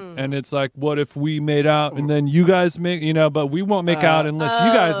vibe, and it's like, what if we made out and then you guys make, but we won't make out unless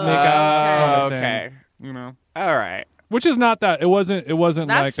you guys make out. Kind of thing, Okay. All right. Which is not that. It wasn't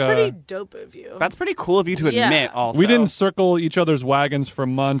That's like pretty dope of you. That's pretty cool of you to Yeah. admit. Also, we didn't circle each other's wagons for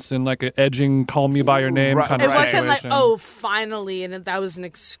months in like an edging "call me by your name" Right. kind it of wasn't like, situation. oh, finally, and that was an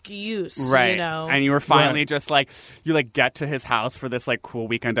excuse, right. You know? And you were finally Right. just like you like get to his house for this like cool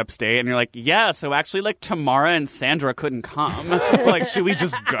weekend upstate, and you're like, yeah. So actually, like Tamara and Sandra couldn't come. Like, should we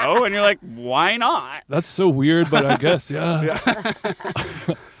just go? And you're like, why not? That's so weird, but I guess yeah.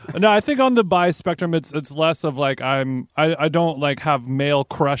 No, I think on the bi spectrum, it's less of like I don't like have male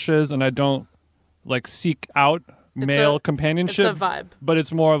crushes, and I don't like seek out male companionship. It's a vibe. But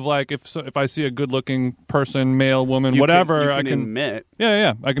it's more of like if I see a good-looking person, male, woman, whatever, I can admit.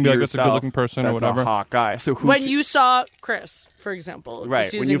 Yeah. I can be like, that's a good-looking person or whatever. That's a hot guy. So when you saw Chris, for example,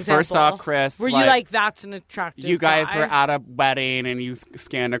 right? When you first saw Chris, were you like, that's an attractive? You guys guy? were at a wedding and you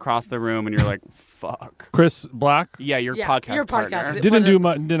scanned across the room and you're like, fuck. Chris Black? Yeah, your podcast partner. Didn't do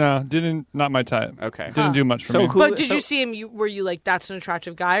much. Not my type. Okay. Didn't do much for me. But did you see him? Were you like, that's an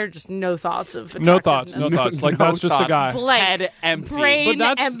attractive guy, or just no thoughts of No thoughts. Like, that's just a guy. Blank. Head empty. Brain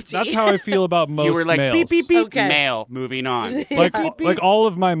but empty. that's how I feel about most You were like, males. beep, beep, beep. Okay. Male. Moving on. Like all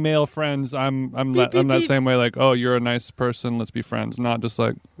of my male friends, I'm that same way. Like, oh, you're a nice person. Let's be friends. Not just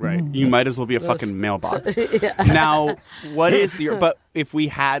like, right. You might as well be a fucking mailbox. Now, what is your? But if we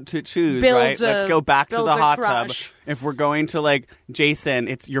had to choose, right? Let's go back to the hot tub. If we're going to like Jason,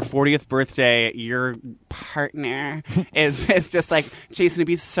 it's your 40th birthday. Your partner is just like, Jason, it'd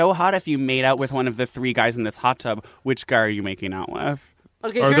be so hot if you made out with one of the 3 guys in this hot tub. Which guy are you making out with?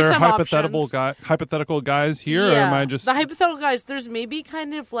 Okay, are here's there some hypothetical guys here, or am I just the hypothetical guys? There's maybe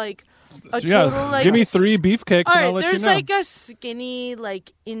kind of like a yeah, total like. Give me 3 beefcakes, all right, and I'll let there's you know. like a skinny,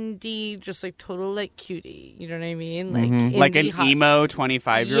 like indie, just like total like cutie. You know what I mean? Like indie like an hot. emo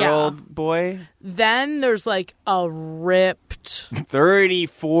 25-year-old boy. Then there's like a ripped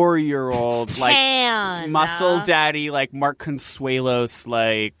 34-year-old like tan muscle daddy, like Mark Consuelos,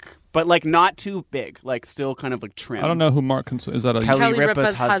 like. But, like, not too big. Like, still kind of, like, trim. I don't know who Mark is that a Kelly Ripa's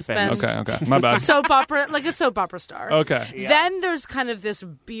Ripa's husband. Okay. My bad. soap opera, like a soap opera star. Okay. Yeah. Then there's kind of this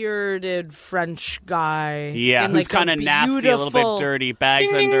bearded French guy. Yeah, in, who's like, kind of nasty, a little bit dirty,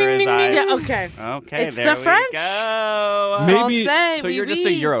 bags ding, under ding, his ding, eyes. ding, yeah, okay. Okay, It's there the we French. go. Maybe. So you're just a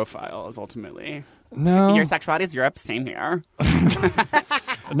Europhile, is ultimately. No. Your sexuality is Europe, same here.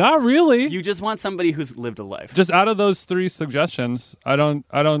 Not really. You just want somebody who's lived a life. Just out of those 3 suggestions, I don't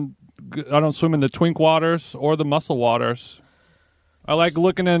swim in the twink waters or the muscle waters. I like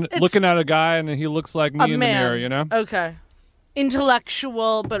looking at a guy and he looks like me in the mirror, you know? Okay.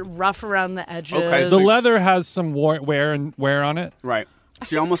 Intellectual, but rough around the edges. Okay. The leather has some wear on it. Right.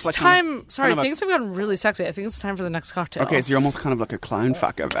 So you're almost like time. Sorry, things have gotten really sexy. I think it's time for the next cocktail. Okay, so you're almost kind of like a clown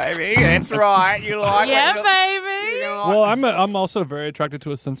fucker, baby. That's right. You like it. Yeah, baby. Well, I'm also very attracted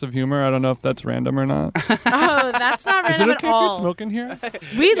to a sense of humor. I don't know if that's random or not. Oh, that's not Is it random okay at all. if you're smoking here?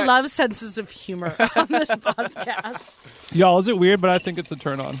 We love senses of humor on this podcast. Y'all, is it weird? But I think it's a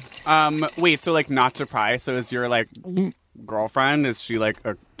turn on. Wait, so like not surprised. So is your like girlfriend, is she like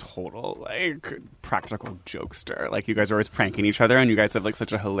a total like practical jokester? Like you guys are always pranking each other and you guys have like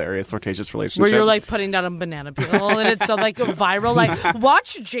such a hilarious flirtatious relationship where you're like putting down a banana peel and it's like a viral like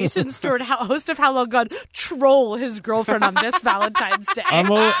watch Jason Stewart, host of How Long Gone, troll his girlfriend on this Valentine's Day.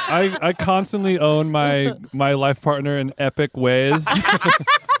 I constantly own my life partner in epic ways.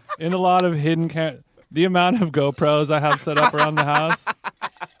 In a lot of hidden the amount of GoPros I have set up around the house.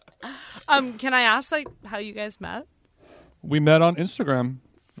 Can I ask like how you guys met? We met on Instagram.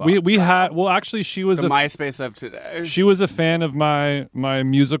 We had actually she was the MySpace of today. She was a fan of my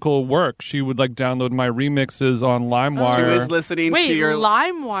musical work. She would like download my remixes on LimeWire. She was listening to your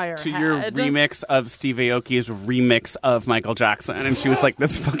LimeWire your remix of Steve Aoki's remix of Michael Jackson, and she was like,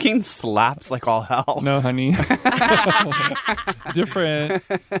 "This fucking slaps like all hell." No, honey, different.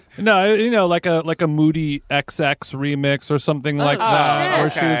 No, like a Moody XX remix or something like that, shit.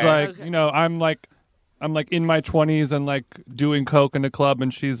 where she was like, I'm like in my 20s and like doing coke in the club,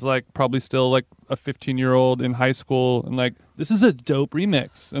 and she's like probably still like a 15-year-old in high school, and like, this is a dope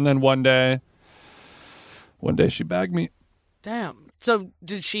remix. And then one day she bagged me. Damn. So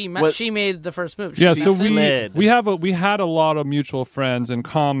did she? She made the first move. Yeah. She So slid. we had a lot of mutual friends in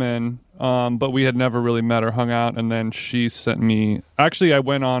common, but we had never really met or hung out. And then she sent me. Actually, I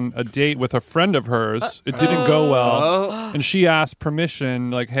went on a date with a friend of hers. It didn't go well, and she asked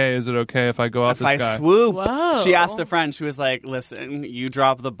permission. Like, hey, is it okay if I go out if this I guy? swoop? Whoa. She asked the friend. She was like, "Listen, you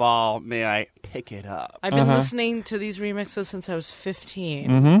drop the ball. May I pick it up?" I've been listening to these remixes since I was 15.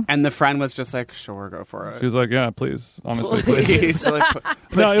 Mm-hmm. And the friend was just like, "Sure, go for it." She was like, yeah, please, honestly, Please. So, like,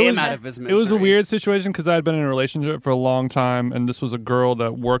 put him out of his misery. It was a weird situation because I had been in a relationship for a long time, and this was a girl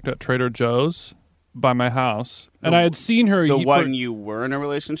that worked at Trader Joe's by my house, and I had seen her. The one you were in a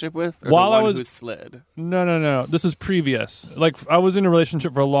relationship with, or while the one I was who slid? No. This is previous. Like I was in a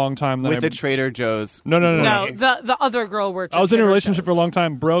relationship for a long time. With the Trader Joe's. No. The other girl worked. I was in a relationship Joe's. for a long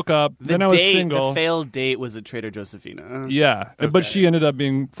time. Broke up. Then I was single. The failed date was at Trader Josephina. Yeah, but she ended up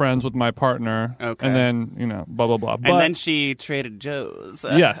being friends with my partner. Okay. And then blah blah blah. And then she traded Joe's.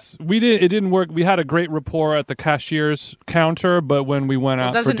 Yes, we did. It didn't work. We had a great rapport at the cashier's counter, but when we went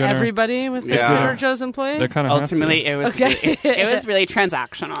out for doesn't dinner, everybody with the Trader Joe's employee? they kind of. I'll ultimately it was really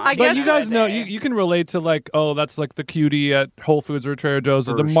transactional. But you guys know you can relate to like, oh, that's like the cutie at Whole Foods or Trader Joe's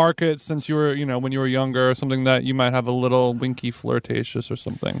or the market since you were, when you were younger or something that you might have a little winky flirtatious or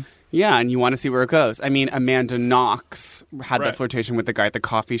something. Yeah, and you want to see where it goes. I mean, Amanda Knox had that flirtation with the guy at the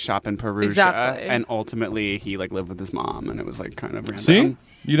coffee shop in Perugia, and ultimately he like lived with his mom, and it was like kind of random. See?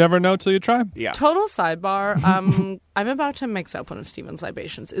 You never know till you try. Yeah. Total sidebar. I'm about to mix up one of Stephen's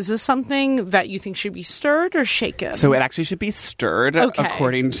libations. Is this something that you think should be stirred or shaken? So it actually should be stirred,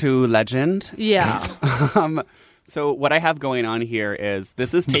 according to legend. Yeah. So what I have going on here is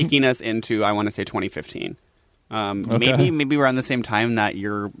this is taking us into, I want to say, 2015. Maybe around the same time that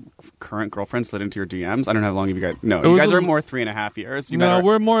your current girlfriend slid into your DMs. I don't know how long you guys. No, you guys are more 3.5 years.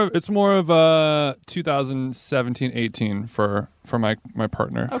 We're more. It's more of 2017-18 for my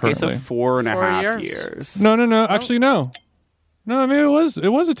partner. Okay, currently. so 4.5 years. No. Actually, no. No, I mean it was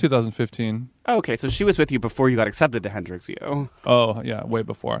a 2015. Okay, so she was with you before you got accepted to Hendrix U. Oh yeah, way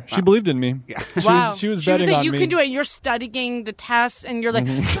before. She believed in me. Yeah. She was betting like, on you me. can do it. You're studying the tests, and you're like,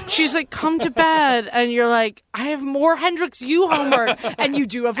 she's like, come to bed, and you're like, I have more Hendrix U homework, and you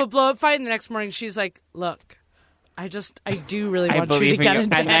do have a blow up fight, and the next morning she's like, look. I do really want you to get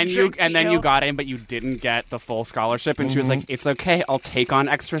into and then you got in, but you didn't get the full scholarship. And she was like, "It's okay, I'll take on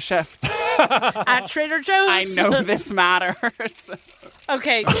extra shifts at Trader Joe's." I know this matters.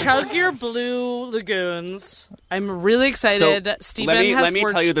 Okay, chug your blue lagoons. I'm really excited. So, Stephen let me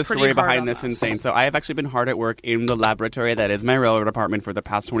worked tell you the story behind this. Insane. So I have actually been hard at work in the laboratory that is my railroad department for the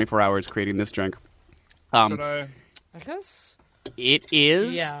past 24 hours creating this drink. I guess. It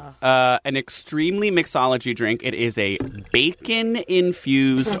is an extremely mixology drink. It is a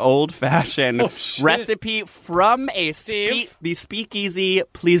bacon-infused old-fashioned recipe from the Speakeasy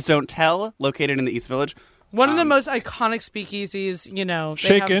Please Don't Tell, located in the East Village. One of the most iconic speakeasies,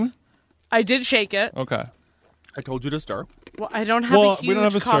 Shaken? I did shake it. Okay. I told you to stir. Well, I don't have a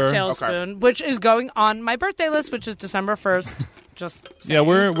huge cocktail stir. spoon, which is going on my birthday list, which is December 1st. Just saying. Yeah,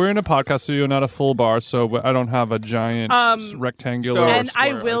 we're in a podcast studio, not a full bar, so I don't have a giant rectangular. And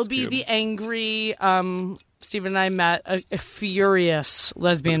I will be the angry. Stephen and I met a furious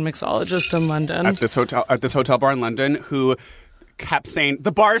lesbian mixologist in London at this hotel bar in London who kept saying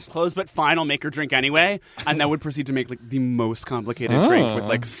the bar is closed, but fine, I'll make her drink anyway, and then would proceed to make like the most complicated drink with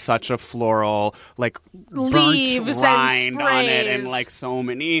like such a floral like leaves burnt rind and on it and like so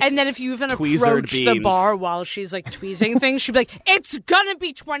many. And then if you even approach the bar while she's like tweezing things, she'd be like, "It's gonna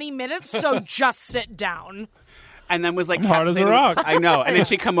be 20 minutes, so just sit down." And then was like, hard as a rock. I know. And then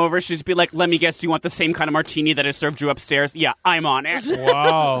she'd come over, she'd be like, "Let me guess, do you want the same kind of martini that is served you upstairs?" Yeah, I'm on it.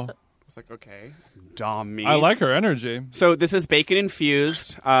 Wow. I was like, okay. Dom me. I like her energy. So this is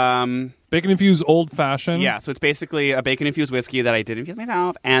bacon-infused. Bacon-infused old-fashioned? Yeah, so it's basically a bacon-infused whiskey that I did infuse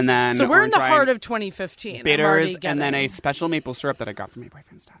myself. And then so we're in the heart of 2015. Bitters, and then a special maple syrup that I got from my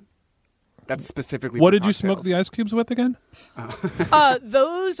boyfriend's dad. That's specifically What for did you cocktails. smoke the ice cubes with again?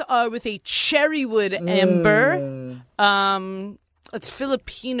 Those are with a cherrywood amber. It's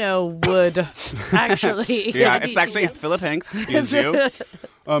Filipino wood, actually. Yeah, it's Philip Hanks. Excuse you.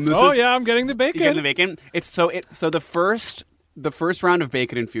 I'm getting the bacon. You're getting the bacon. So the first round of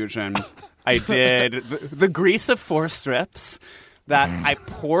bacon infusion, I did the grease of 4 strips that I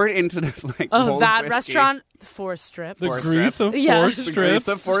poured into this like bowl that of whiskey. Restaurant 4 strips. The Four grease strips. of 4 strips. The grease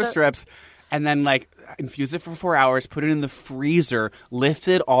of 4 strips. And then, like, infused it for 4 hours, put it in the freezer,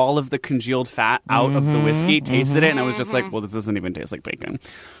 lifted all of the congealed fat out of the whiskey, tasted it, and I was just like, well, this doesn't even taste like bacon.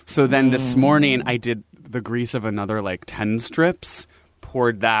 So then this morning, I did the grease of another, like, 10 strips,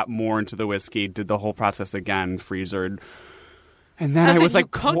 poured that more into the whiskey, did the whole process again, freezered. And then I was like... You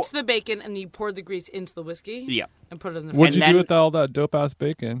cooked the bacon and you poured the grease into the whiskey? Yeah. And put it in the freezer. What'd you do with all that dope-ass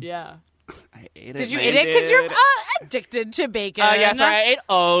bacon? Yeah. I ate it. Did you eat it? Because you're addicted to bacon. Yeah, sorry, I ate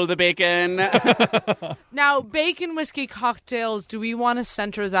all the bacon. Now, bacon whiskey cocktails, do we want to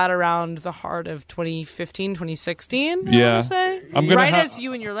center that around the heart of 2015, 2016? Yeah. I want to say? I'm gonna as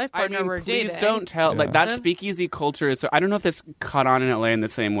you and your life partner were dating. Please don't tell. Like, that speakeasy culture is... So I don't know if this caught on in LA in the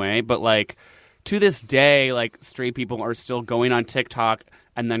same way, but, like, to this day, like, straight people are still going on TikTok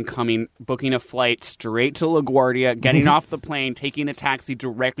and then booking a flight straight to LaGuardia, getting off the plane, taking a taxi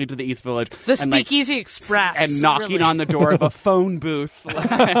directly to the East Village. The Speakeasy Express. And knocking on the door of a phone booth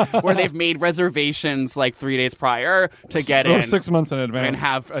where they've made reservations like 3 days prior to get in. 6 months in advance. And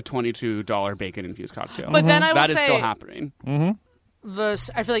have a $22 bacon-infused cocktail. But then I will that say, is still happening. I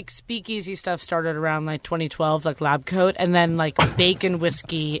feel like speakeasy stuff started around like 2012, like Lab Coat, and then like bacon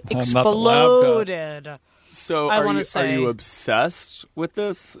whiskey exploded. So I are want you, to say. Are you obsessed with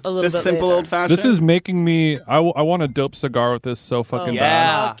this? A little this bit simple later. old-fashioned? This is making me. I want a dope cigar with this so fucking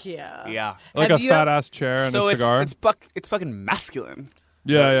bad. Fuck yeah. Yeah. Like Have a you fat ass chair and So a cigar. it's fucking masculine.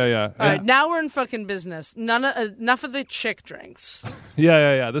 Yeah. All right, now we're in fucking business. Enough of the chick drinks.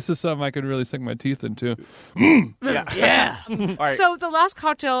 Yeah. This is something I could really sink my teeth into. Yeah. All right. So the last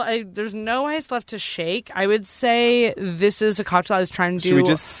cocktail, there's no ice left to shake. I would say this is a cocktail I was trying to do. Should we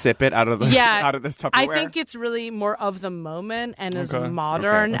just sip it out of the out of this Tupperware? I think it's really more of the moment and is Okay.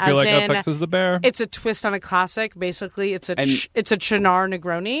 modern. I feel as like in, FX is the bear. it's a twist on a classic. Basically, it's a Chinar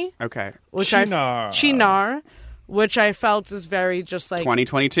Negroni, Okay. which Chinar. which I felt is very just like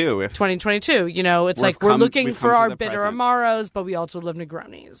 2022. 2022. You know, it's We've like we're come- looking we've for come to our the bitter present. Amaros, but we also love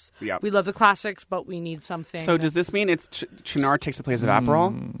Negronis. Yep. We love the classics, but we need something. So does this mean it's Chinar takes the place of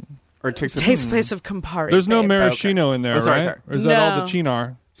Aperol? Or it takes takes the place of Campari? There's no babe. maraschino in there, Oh, sorry, right? sorry. Or is that all No. the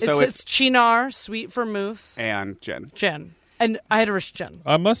Chinar? So It's Chinar, sweet vermouth, and gin. gin, and Irish gin.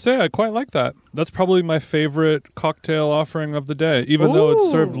 I must say, I quite like that. That's probably my favorite cocktail offering of the even though it's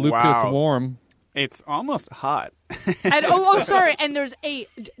served lukewarm. It's almost hot. And sorry, and there's a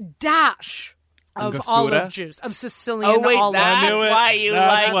dash of Angostura? olive juice, of Sicilian Oh wait, olive. that's why you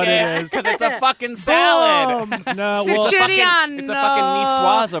That's like what it is. because it's a fucking salad. Boom. No, well, Siciliano. it's a fucking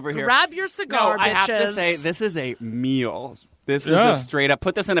niçoise over here. Grab your cigar, No, I have to bitches. say this is a meal. This is Yeah. a straight up.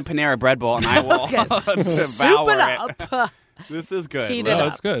 Put this in a Panera bread bowl, and I will Soup devour it up. This is good. Heat Liz. it no,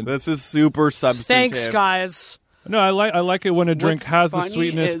 up. it's good. This is super substantive. Thanks, guys. No, I like it when a drink What's has the funny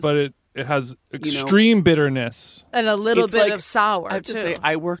sweetness, is- but it has extreme bitterness. And a little It's bit like- of sour, I have to too. say,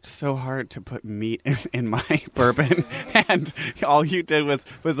 I worked so hard to put meat in my bourbon, and all you did was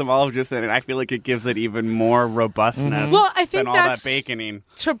put some olive juice in it. I feel like it gives it even more robustness Well, I think than all that that's- baconing.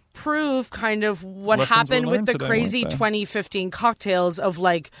 to prove kind of what Lessons happened were with learned the today, crazy weren't they? 2015 cocktails of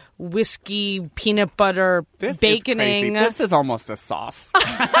like whiskey, peanut butter, This baconing. is crazy. This is almost a sauce.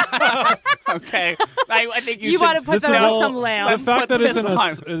 Okay, I think you should. want to put This that is on all- some The lamb. fact put that it's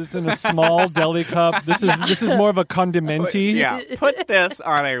this in a small deli cup. This is more of a condimenti. Yeah, put this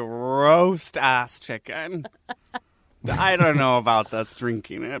on a roast ass chicken. I don't know about us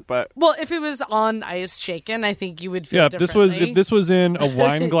drinking it, but Well, if it was on ice shaken, I think you would feel Yeah, if differently. this was in a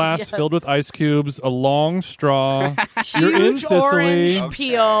wine glass Yeah. filled with ice cubes, a long straw, you're in Huge Sicily, orange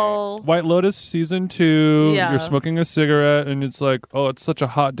peel. White Lotus season 2, Yeah. you're smoking a cigarette, and it's like, oh, it's such a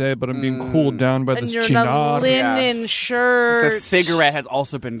hot day, but I'm being cooled down by And this you're in a chinar. linen Yes. shirt. the cigarette has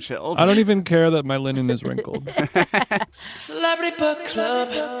also been chilled. I don't even care that my linen is wrinkled. Celebrity Book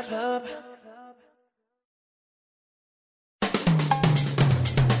Club.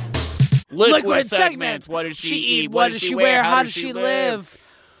 Liquid segments. What does she eat? What does she wear? How does she live?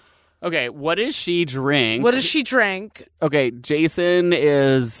 Okay, what does she drink? What does she drink? Okay, Jason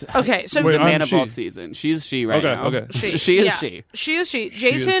is Okay, so he's Wait, a man I'm of all she. seasons. She's she right Okay, now. okay. She is yeah. she. She is she. is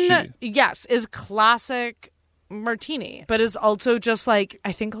Jason, yes, is classic martini, but is also just like,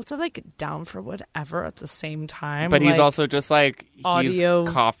 I think also like down for whatever at the same time. But he's Like, also just like audio.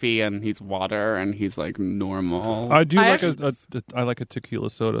 he's coffee and he's water and he's like normal. I do I like actually- I like a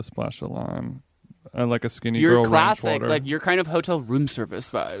tequila soda splash of lime. I like a skinny You're girl classic, ranch water. like you're kind of hotel room service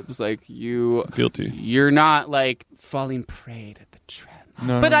vibes. Like Guilty. you're not like falling prey to the trend.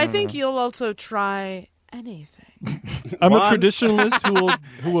 No, But no, I no, think no. you'll also try anything. I'm Once. a traditionalist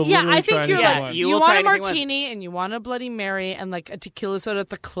who will Yeah, literally I think try you're anything like once. you you will want try a anything once. martini and you want a Bloody Mary and like a tequila soda at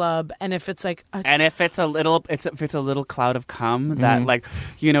the club, and if it's like a And if it's a little, if it's a little cloud of cum that like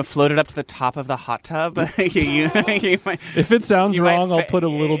floated up to the top of the hot tub, you might, If it sounds you might wrong, I'll fa- put a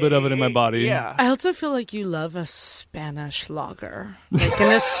little bit of it in my body. Yeah. I also feel like you love a Spanish lager, like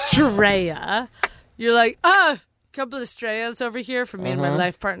an Estrella. You're like, couple of Estrellas over here for me and my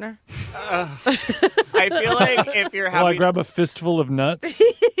life partner. I feel like if you're Well, I having, grab a fistful of nuts.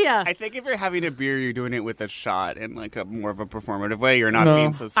 Yeah. I think if you're having a beer, you're doing it with a shot in like a more of a performative way. You're not No.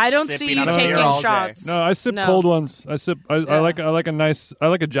 being so. I don't see sipping you on a beer taking all day. shots. No, I sip No. cold ones. I Yeah. like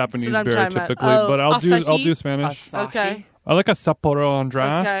a Japanese what I'm beer talking about. typically, Oh, but I'll do Asahi? Spanish. Asahi? Okay. I like a Sapporo on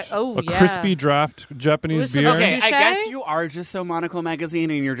draft. Okay. Oh, a yeah. crispy draft Japanese With beer. some Okay, I Sushi? guess you are just so Monaco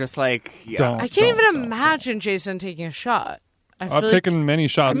magazine, and you're just like, yeah. Don't. I can't even don't. imagine Jason taking a shot. I feel I've like- taken many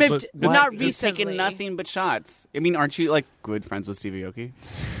shots, Maybe- but What? it's, Not He's recently. taking nothing but shots. I mean, aren't you like good friends with Stevie Aoki?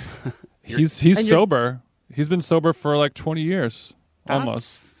 he's and you're- sober. He's been sober for like 20 years.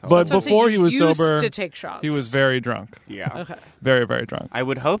 almost. But before he was sober, to take shots. He was very drunk. Yeah. Okay. Very, very drunk. I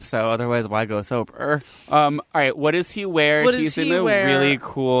would hope so. Otherwise, why go sober? All right. What does he wear? He's in a really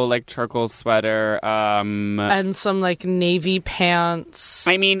cool, like, charcoal sweater. And some, like, navy pants.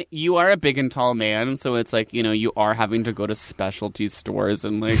 I mean, you are a big and tall man, so it's like, you know, you are having to go to specialty stores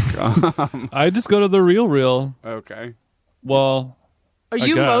and, like... I just go to the Real. Okay. Well... Are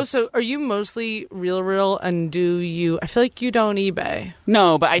you mostly real and do you... I feel like you don't eBay.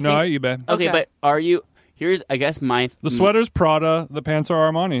 No, but I think... No, I eBay. Okay, but are you... Here's, I guess, my... The sweater's Prada, the pants are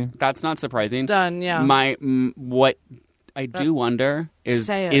Armani. That's not surprising. Done, yeah. What I do wonder is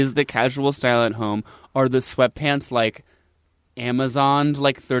the casual style at home, are the sweatpants, like, Amazoned,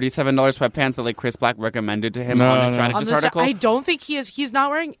 like, $37 sweatpants that, like, Chris Black recommended to him on his Strategist article? I don't think he is. He's not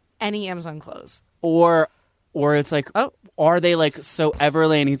wearing any Amazon clothes. Or it's like... Are they like so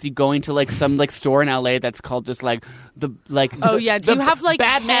Everlane? Is he going to like some like store in LA that's called just like the like? Oh yeah, do you have like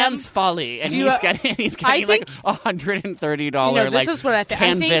Bad Man's Folly? And he's getting like $130. This is what I think.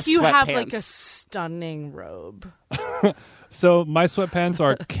 I think you have sweatpants. like a stunning robe. So my sweatpants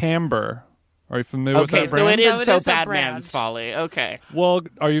are Camber. Are you familiar with that brand? So it is Bad Man's Folly. Okay. Well,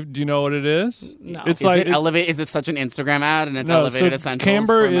 do you know what it is? No. It's Is it such an Instagram ad and it's elevated essentials?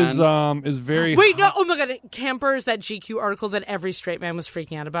 Camber is very Wait, no, oh my god, Camber is that GQ article that every straight man was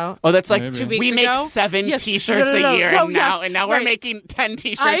freaking out about. Oh, that's like 2 weeks we ago? make 7 t-shirts a year and now we're making 10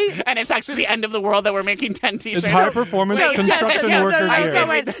 t-shirts and it's actually the end of the world that we're making 10 t-shirts. It's high performance construction worker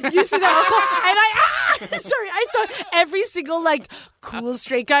gear. You see that article? And I saw every single like cool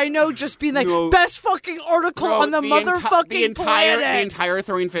straight guy I know just being like best fucking article on the motherfucking planet. The entire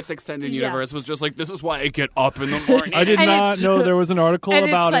Throwing Fits extended universe was just like, this is why I get up in the morning. I did not know there was an article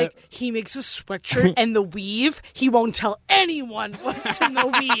about it. It's like, he makes a sweatshirt and the weave, he won't tell anyone what's in the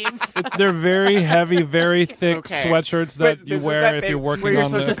weave. They're very heavy, very thick sweatshirts that you wear if you're working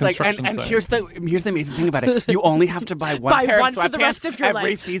on the construction site. And here's the amazing thing about it. You only have to buy one pair of sweatpants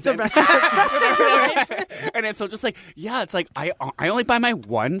every season. The rest of your life. And it's so just like, yeah, it's like, I only buy my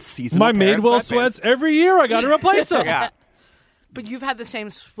one season. My Madewell sweats every year. I got to replace them. Yeah. But you've had the same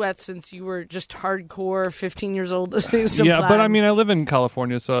sweats since you were just hardcore 15 years old. Yeah, but I mean, I live in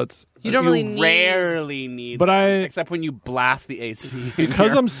California, so it's... You don't really need... rarely need except when you blast the AC.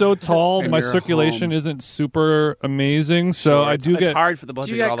 Because I'm so tall, my circulation isn't super amazing, so I do get... It's hard for the blood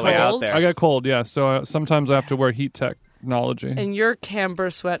to get all the way out there. I get cold, yeah, so sometimes I have to wear heat technology. And your Camber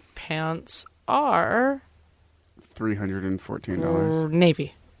sweatpants are... $314.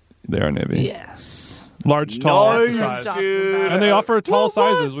 Navy. They are navy. Yes. Large, tall size. Dude. And they offer tall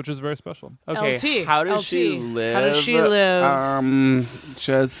sizes, which is very special. Okay, LT. how does she live? How does she live? I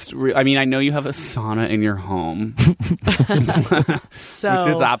mean, I know you have a sauna in your home. So,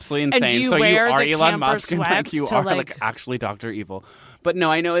 which is absolutely insane. And do you so wear you are the Elon Camber Musk and like you are like actually Dr. Evil. But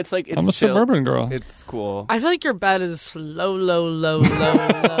no, I know it's like... I'm a suburban girl. It's cool. I feel like your bed is low.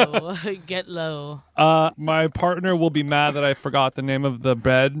 Get low. My partner will be mad that I forgot the name of the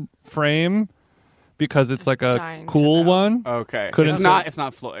bed frame because it's like a cool one. Okay. It's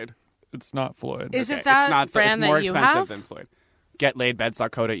not Floyd. It's not Floyd. Is it that brand it's more that you expensive have? than Floyd.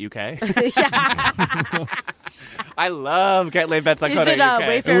 Getlaidbeds.co.uk. Yeah. I love getlaidbeds.co.uk. Is it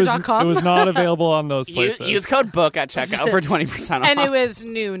Wayfair.com? It was not available on those places. Use code BOOK at checkout for 20% off. And it was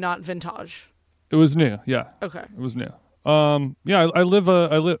new, not vintage. It was new, yeah. Okay. It was new. I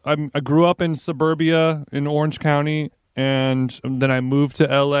grew up in suburbia in Orange County, and then I moved to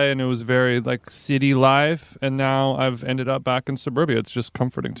LA, and it was very like city life, and now I've ended up back in suburbia. It's just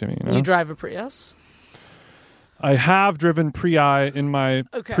comforting to me. You drive a Prius? I have driven Prii in my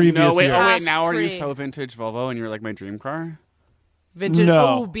previous years. Now are you so vintage Volvo and you're like my dream car? Vintage? No.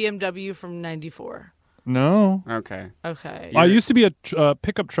 Oh, BMW from 94. No. Okay. I used to be a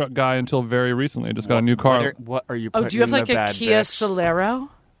pickup truck guy until very recently. I just got a new car. What are you putting do you have like in the a bed, Kia bitch? Solero?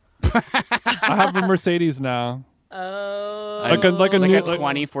 I have a Mercedes now. Oh. Like a new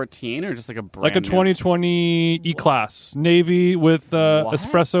 2014 or just like a brand like a 2020 E-Class Navy with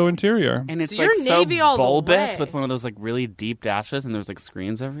espresso interior. And it's So like you're so Navy all the bulbous way. with one of those like really deep dashes and there's like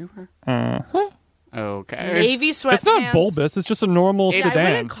screens everywhere. Okay. Navy sweatpants. It's not bulbous. It's just a normal I sedan.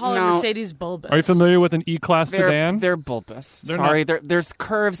 wouldn't call a Mercedes bulbous. Are you familiar with an E-Class sedan? They're bulbous. They're there's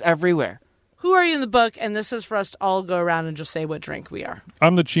curves everywhere. Who are you in the book? And this is for us to all go around and just say what drink we are.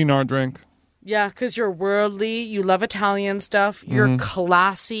 I'm the Cynar drink. Yeah, because you're worldly. You love Italian stuff. You're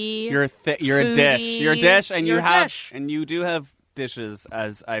classy. You're a dish. You're a dish, and you do have dishes,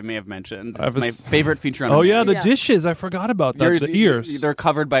 as I may have mentioned. It's my favorite feature on the dishes. I forgot about that. The ears. They're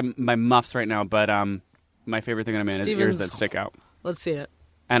covered by my muffs right now, but my favorite thing on a man is ears that stick out. Let's see it.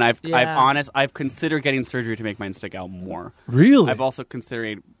 And I've considered getting surgery to make mine stick out more. Really? I've also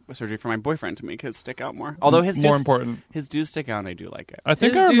considered surgery for my boyfriend to make his stick out more. Although his do stick out, and I do like it. I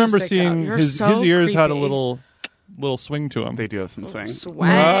think I remember seeing his ears had a little swing to them. They do have some swing.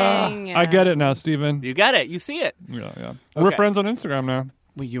 Swang. I get it now, Steven. You get it. You see it. Yeah. Okay. We're friends on Instagram now.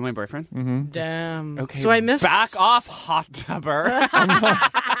 Wait, you my boyfriend? Mm-hmm. Damn. Okay. So I missed. Back off, hot tubber.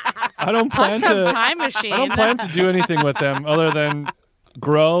 I don't plan to time machine. I don't plan to do anything with him other than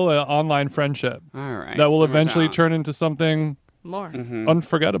grow an online friendship. All right. That will eventually turn into something more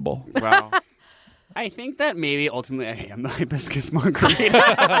unforgettable. Wow. I think that maybe ultimately I am the hibiscus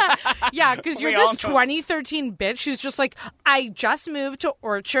margarita. Yeah, because you're this 2013 bitch who's just like, I just moved to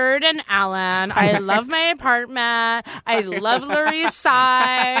Orchard and Allen. I love my apartment. I love Lower East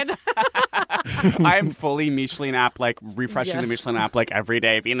Side. I'm fully Michelin app, like refreshing the Michelin app like every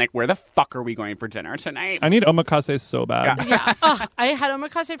day, being like, where the fuck are we going for dinner tonight? I need omakase so bad. Yeah. I had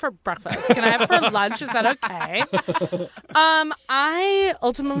omakase for breakfast. Can I have it for lunch? Is that okay? I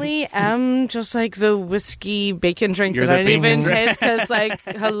ultimately am just like the whiskey bacon drink that I didn't even taste because, like,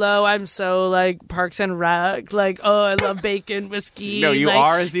 hello, I'm so, like, Parks and Rec. Like, oh, I love bacon, whiskey. No, you like,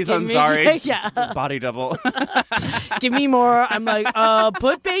 are Aziz Ansari. Yeah. Body double. Give me more. I'm like,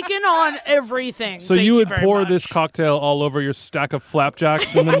 put bacon on everything. So you would pour this cocktail all over your stack of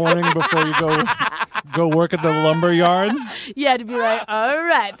flapjacks in the morning before you go work at the lumber yard? Yeah, to be like, all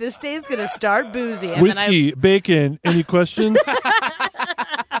right, this day's going to start boozy. And whiskey, bacon, any questions?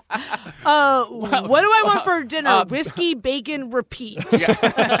 What do I want for dinner? Whiskey, bacon, repeat.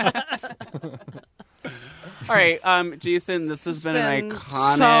 All right, Jason, this has been an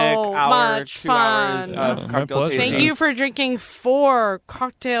iconic so hour, much 2 hours of cocktail tasting. Thank you for drinking 4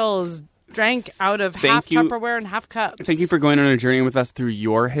 cocktails drank out of half Tupperware and half cups. Thank you for going on a journey with us through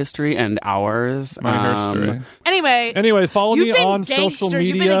your history and ours. My history. Anyway, follow me on social media.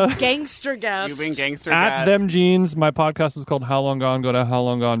 You've been a gangster guest. You've been gangster At guest. Them Jeans. My podcast is called How Long Gone. Go to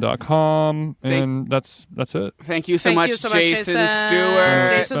howlonggone.com. And that's it. Thank you so much, Jason Stewart.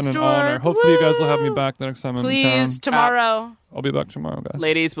 Jason it's been Stewart. an honor. Hopefully you guys will have me back the next time I'm in town. Please, tomorrow. I'll be back tomorrow, guys.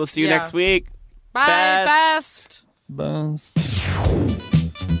 Ladies, we'll see you next week. Bye. Best.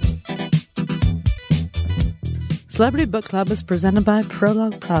 Celebrity Book Club is presented by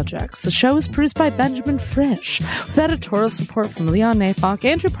Prologue Projects. The show is produced by Benjamin Frisch, with editorial support from Leon Nafok,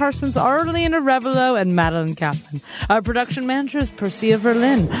 Andrew Parsons, Arlena Revelo, and Madeline Kaplan. Our production manager is Percia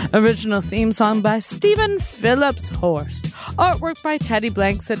Verlin. Original theme song by Stephen Phillips Horst. Artwork by Teddy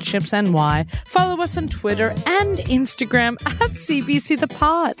Blanks at Chips NY. Follow us on Twitter and Instagram at CBC The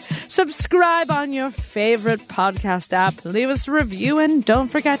Pod. Subscribe on your favorite podcast app. Leave us a review, and don't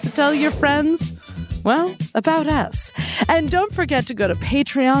forget to tell your friends, well, about us. And don't forget to go to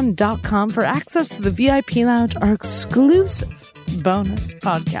patreon.com for access to the VIP Lounge, our exclusive bonus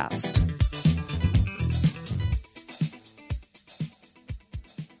podcast.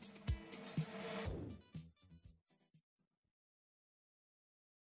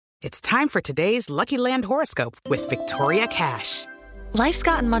 It's time for today's Lucky Land horoscope with Victoria Cash. Life's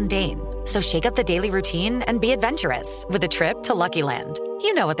gotten mundane, so shake up the daily routine and be adventurous with a trip to Lucky Land.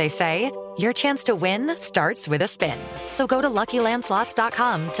 You know what they say. Your chance to win starts with a spin. So go to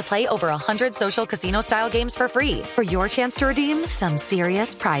LuckyLandSlots.com to play over 100 social casino-style games for free for your chance to redeem some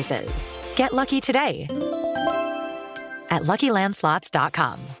serious prizes. Get lucky today at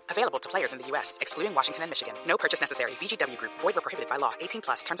LuckyLandSlots.com. Available to players in the U.S., excluding Washington and Michigan. No purchase necessary. VGW Group. Void where prohibited by law.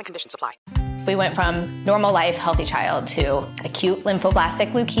 18+. Terms and conditions apply. We went from normal life, healthy child to acute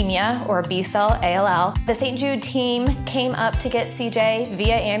lymphoblastic leukemia, or B-cell ALL. The St. Jude team came up to get CJ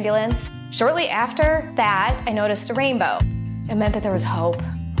via ambulance. Shortly after that, I noticed a rainbow. It meant that there was hope.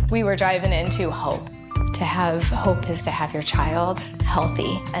 We were driving into hope. To have hope is to have your child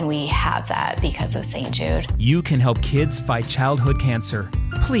healthy, and we have that because of St. Jude. You can help kids fight childhood cancer.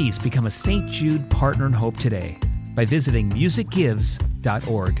 Please become a St. Jude Partner in Hope today by visiting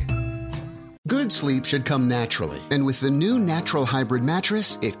musicgives.org. Good sleep should come naturally, and with the new Natural Hybrid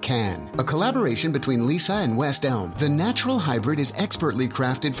mattress, it can. A collaboration between Lisa and West Elm, the Natural Hybrid is expertly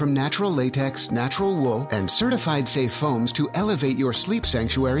crafted from natural latex, natural wool, and certified safe foams to elevate your sleep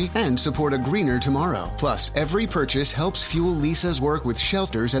sanctuary and support a greener tomorrow. Plus, every purchase helps fuel Lisa's work with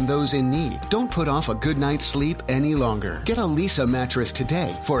shelters and those in need. Don't put off a good night's sleep any longer. Get a Lisa mattress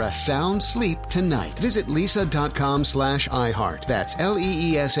today for a sound sleep tonight. Visit lisa.com/iHeart. That's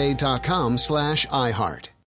LEESA.com/iHeart.